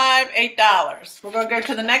 45, $8. We're going to go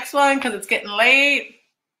to the next one because it's getting late.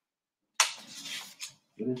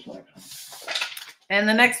 It is like And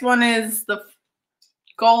the next one is the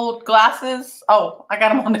gold glasses. Oh, I got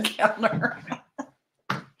them on the counter.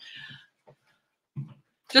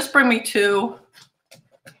 Just bring me 2.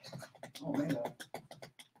 oh, man.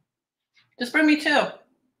 Just bring me 2.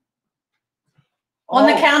 On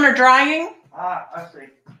the counter drying. Ah, I see.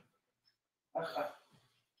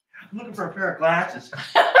 I'm looking for a pair of glasses.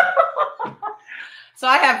 So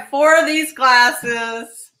I have 4 of these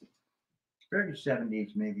glasses. Very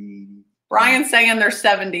 70s, maybe 80s. Brian's saying they're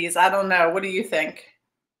 70s. I don't know. What do you think?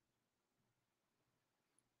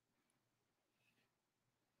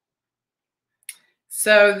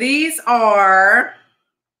 So these are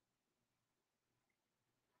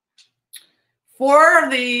 4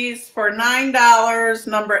 of these for $9,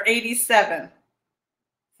 number 87.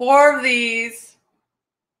 4 of these.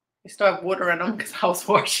 They still have water in them because I was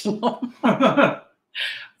washing them.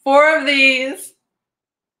 4 of these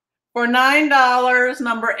for $9,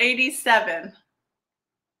 number 87.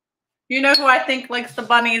 You know who I think likes the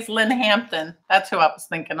bunnies? Lynn Hampton. That's who I was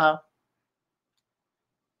thinking of.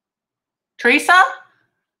 Teresa?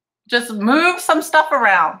 Just move some stuff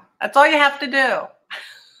around. That's all you have to do.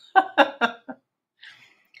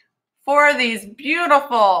 4 of these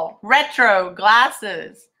beautiful retro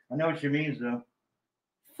glasses. I know what she means, though.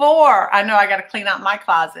 4. I know I got to clean out my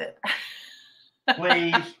closet.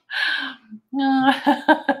 Please.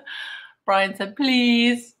 Brian said,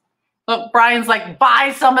 please. Look, Brian's like,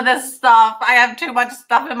 buy some of this stuff. I have too much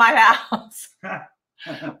stuff in my house.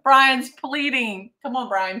 Brian's pleading. Come on,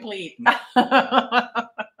 Brian, plead.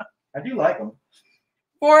 I do like them.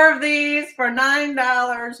 4 of these for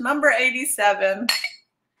 $9, number 87.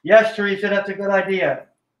 Yes, Teresa, that's a good idea.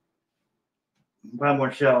 Buy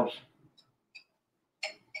more shelves.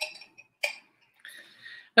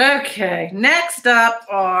 Okay, next up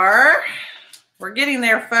are, we're getting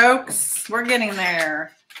there, folks. We're getting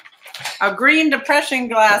there. A green depression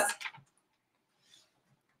glass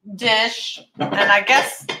dish. And I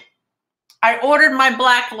guess I ordered my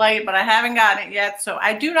black light, but I haven't gotten it yet. So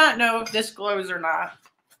I do not know if this glows or not.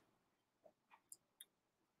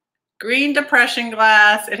 Green depression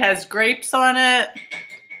glass. It has grapes on it.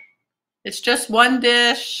 It's just one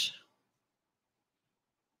dish.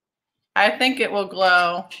 I think it will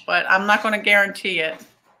glow, but I'm not going to guarantee it.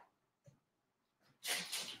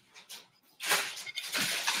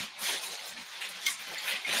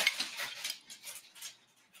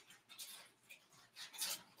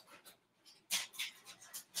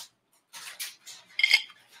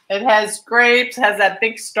 It has grapes, has that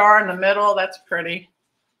big star in the middle. That's pretty.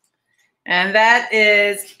 And that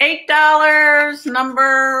is $8,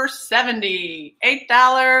 number 70.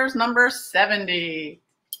 $8, number 70.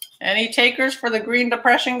 Any takers for the green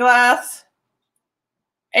depression glass?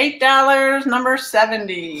 $8, number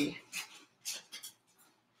 70.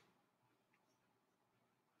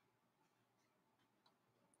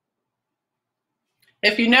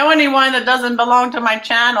 If you know anyone that doesn't belong to my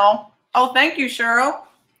channel, oh, thank you, Cheryl.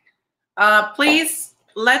 Please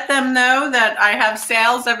let them know that I have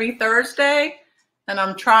sales every Thursday, and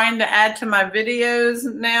I'm trying to add to my videos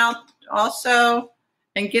now also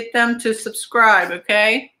and get them to subscribe,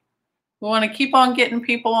 okay? We want to keep on getting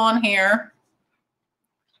people on here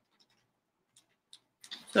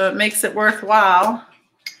so it makes it worthwhile.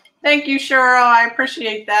 Thank you, Cheryl. I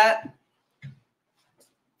appreciate that.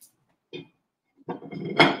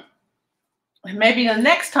 And maybe the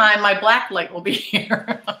next time my black light will be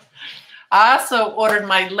here. I also ordered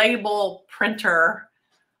my label printer.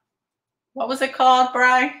 What was it called,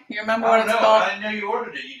 Bri? You remember what it's called? I didn't know you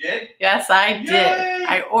ordered it. You did? Yes, I did. Yay!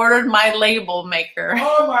 I ordered my label maker.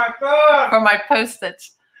 Oh my God! For my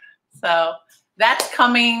Post-its. So that's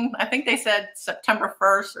coming. I think they said September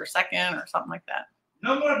 1st or 2nd or something like that.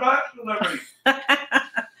 No more box delivery.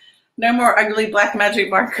 No more ugly black magic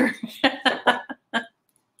marker.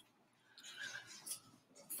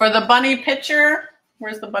 For the bunny picture,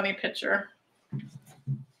 where's the bunny picture?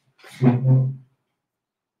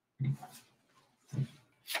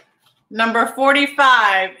 Number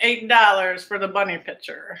 45, $8 for the bunny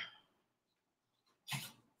picture.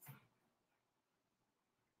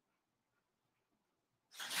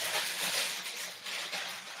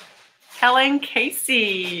 Helen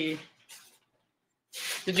Casey.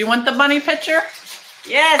 Did you want the bunny picture?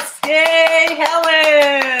 Yes, yay,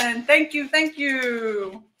 Helen. Thank you, thank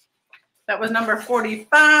you. That was number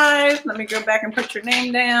 45. Let me go back and put your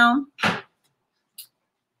name down.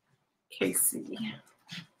 Casey.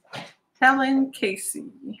 Helen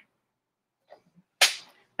Casey.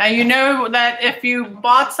 Now you know that if you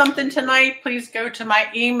bought something tonight, please go to my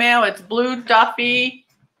email. It's blueduffy,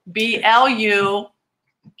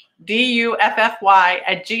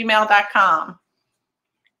 BLUDUFFY@gmail.com.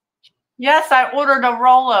 Yes, I ordered a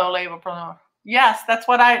Rolo labelpreneur. Yes, that's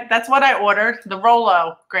what I ordered. The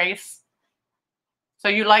Rolo, Grace. So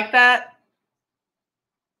you like that?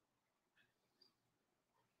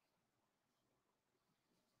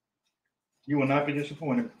 You will not be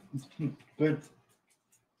disappointed. Good.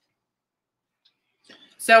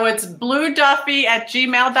 So it's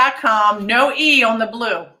blueduffy@gmail.com. No E on the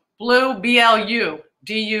blue. Blue, BLUDUFFY.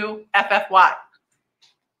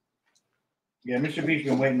 Yeah, Mr. B's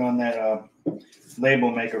been waiting on that label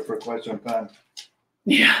maker for quite some time.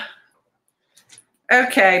 Yeah.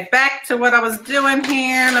 Okay, back to what I was doing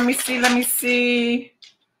here. Let me see.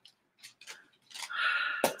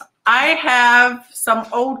 I have some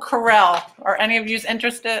old corelle. Are any of you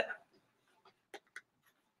interested?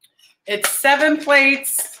 It's 7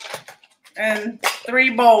 plates and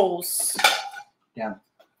 3 bowls. Yeah.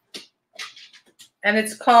 And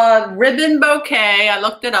it's called Ribbon Bouquet. I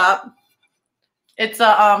looked it up. It's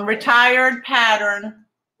a retired pattern.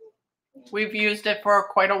 We've used it for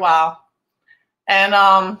quite a while. And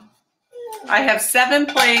I have 7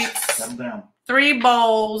 plates, 3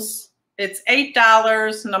 bowls. It's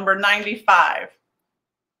 $8, number 95.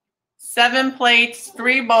 7 plates,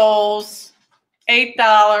 3 bowls,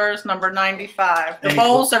 $8, number 95. The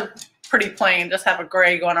bowls are pretty plain, just have a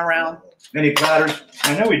gray going around. Any platters?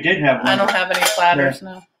 I know we did have one. I don't have any platters,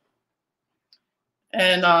 no.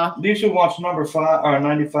 And Lisa wants number 5 or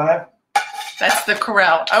 95. That's the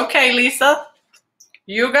corelle. Okay, Lisa,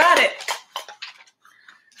 you got it.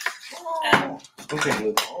 Okay,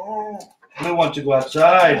 Blue. Blue wants to go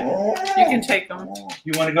outside. You can take them.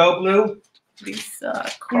 You want to go, Blue? Lisa.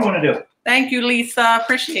 What do you want to do? Thank you, Lisa.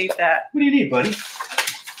 Appreciate that. What do you need, buddy?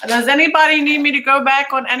 Does anybody need me to go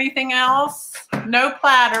back on anything else? No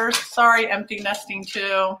platters. Sorry, empty nesting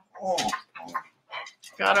too.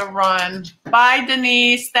 Gotta run. Bye,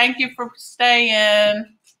 Denise. Thank you for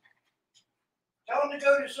staying. Tell them to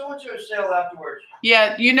go to so-and-so sale afterwards.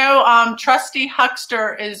 Yeah, you know, Trusty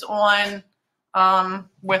Huckster is on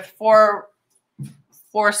with four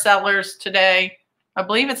sellers today. I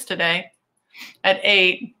believe it's today at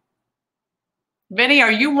 8. Vinny,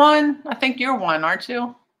 are you one? I think you're one, aren't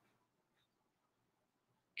you?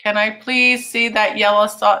 Can I please see that yellow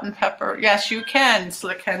salt and pepper? Yes, you can,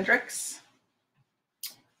 Slick Hendricks.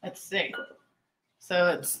 Let's see.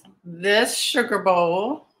 So it's this sugar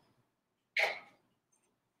bowl.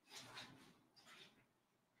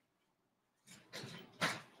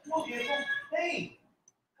 Hey,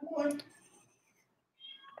 come on.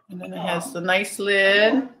 And then it has the nice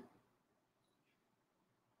lid. Come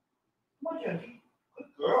on, Jenny.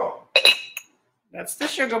 Good girl. That's the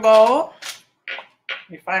sugar bowl.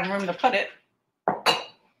 You find room to put it.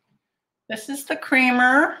 This is the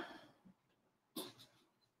creamer.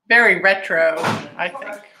 Very retro, I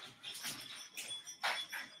think.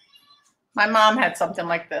 My mom had something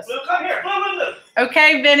like this. Look, come here. Look.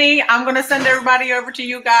 Okay, Vinny, I'm going to send everybody over to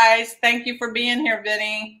you guys. Thank you for being here,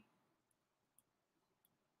 Vinny.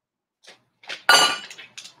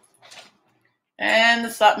 And the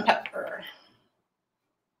salt and pepper.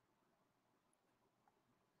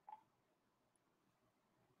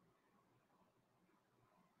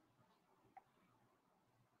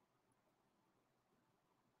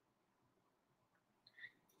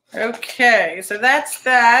 Okay, so that's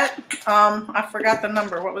that. I forgot the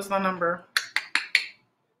number. What was the number?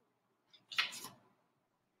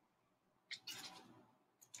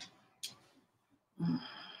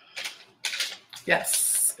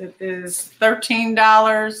 Yes, it is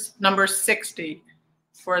 $13, number 60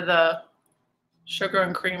 for the sugar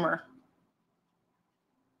and creamer.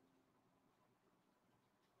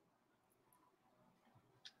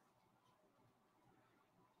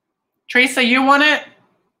 Teresa, you want it?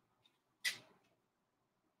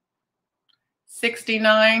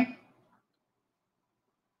 69.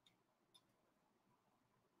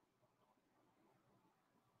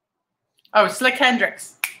 Oh, Slick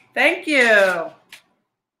Hendrix. Thank you.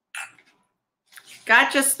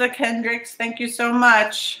 Gotcha, Slick Hendrix. Thank you so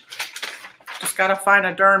much. Just got to find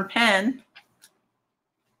a darn pen.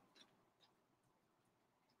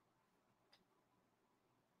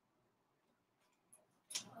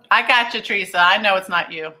 I got you, Teresa. I know it's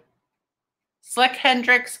not you. Slick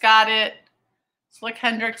Hendrix got it. Slick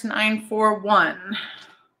Hendrix 941.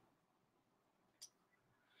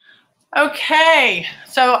 Okay,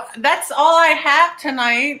 so that's all I have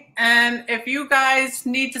tonight. And if you guys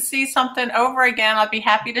need to see something over again, I'll be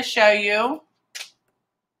happy to show you.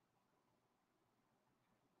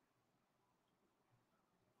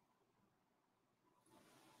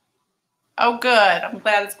 Oh, good. I'm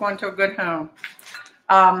glad it's going to a good home.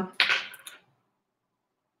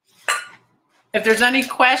 If there's any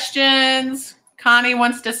questions, Connie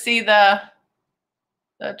wants to see the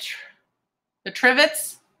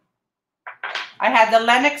trivets. I had the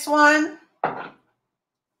Lenox one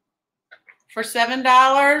for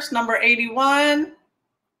 $7, number 81.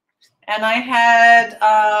 And I had,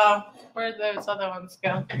 where'd those other ones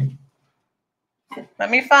go? Let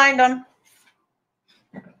me find them.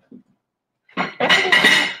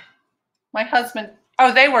 My husband,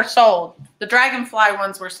 oh, they were sold. The dragonfly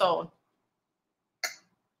ones were sold.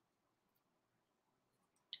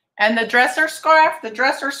 And the dresser scarf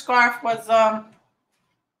was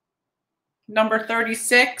number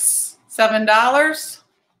 36, $7.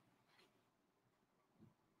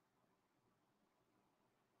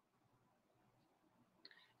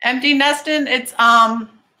 Empty nesting, it's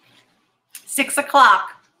 6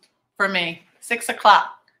 o'clock for me. 6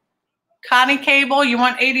 o'clock. Connie Cable, you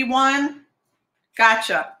want 81?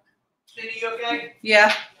 Gotcha. Cindy, okay?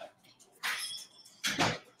 Yeah.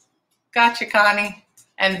 Gotcha, Connie.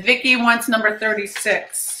 And Vicky wants number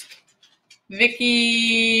 36.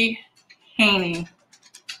 Vicky Haney.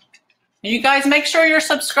 And you guys make sure you're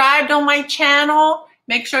subscribed on my channel.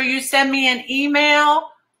 Make sure you send me an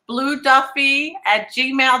email,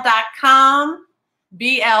 blueduffy@gmail.com,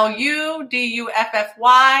 BLUDUFFY.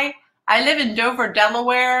 I live in Dover,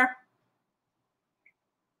 Delaware.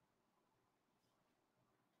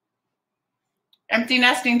 Empty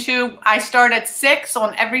nesting too. I start at 6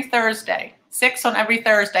 on every Thursday. 6 on every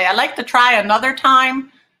Thursday. I like to try another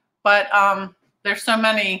time, but there's so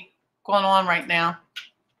many going on right now.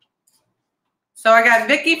 So I got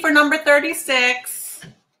Vicky for number 36,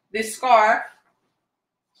 the scarf.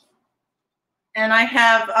 And I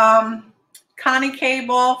have Connie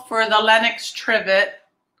Cable for the Lenox trivet.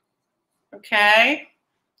 Okay.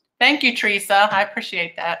 Thank you, Teresa. I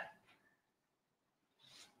appreciate that.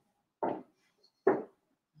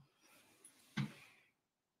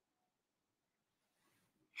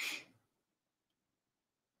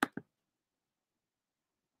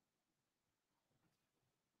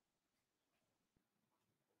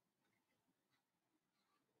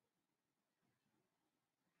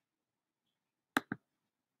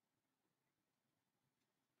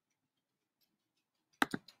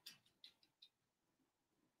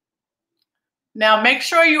 Now make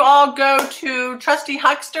sure you all go to Trusty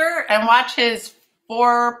Huckster and watch his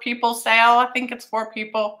 4 people sale. I think it's 4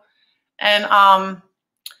 people. And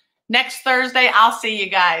next Thursday, I'll see you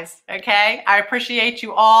guys. Okay. I appreciate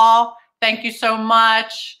you all. Thank you so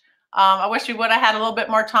much. I wish we would have had a little bit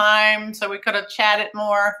more time so we could have chatted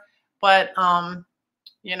more, but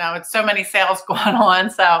you know, it's so many sales going on.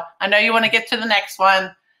 So I know you want to get to the next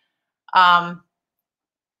one.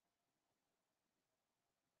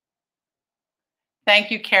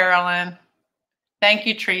 Thank you, Carolyn. Thank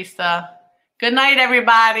you, Teresa. Good night,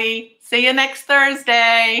 everybody. See you next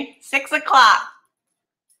Thursday, 6 o'clock.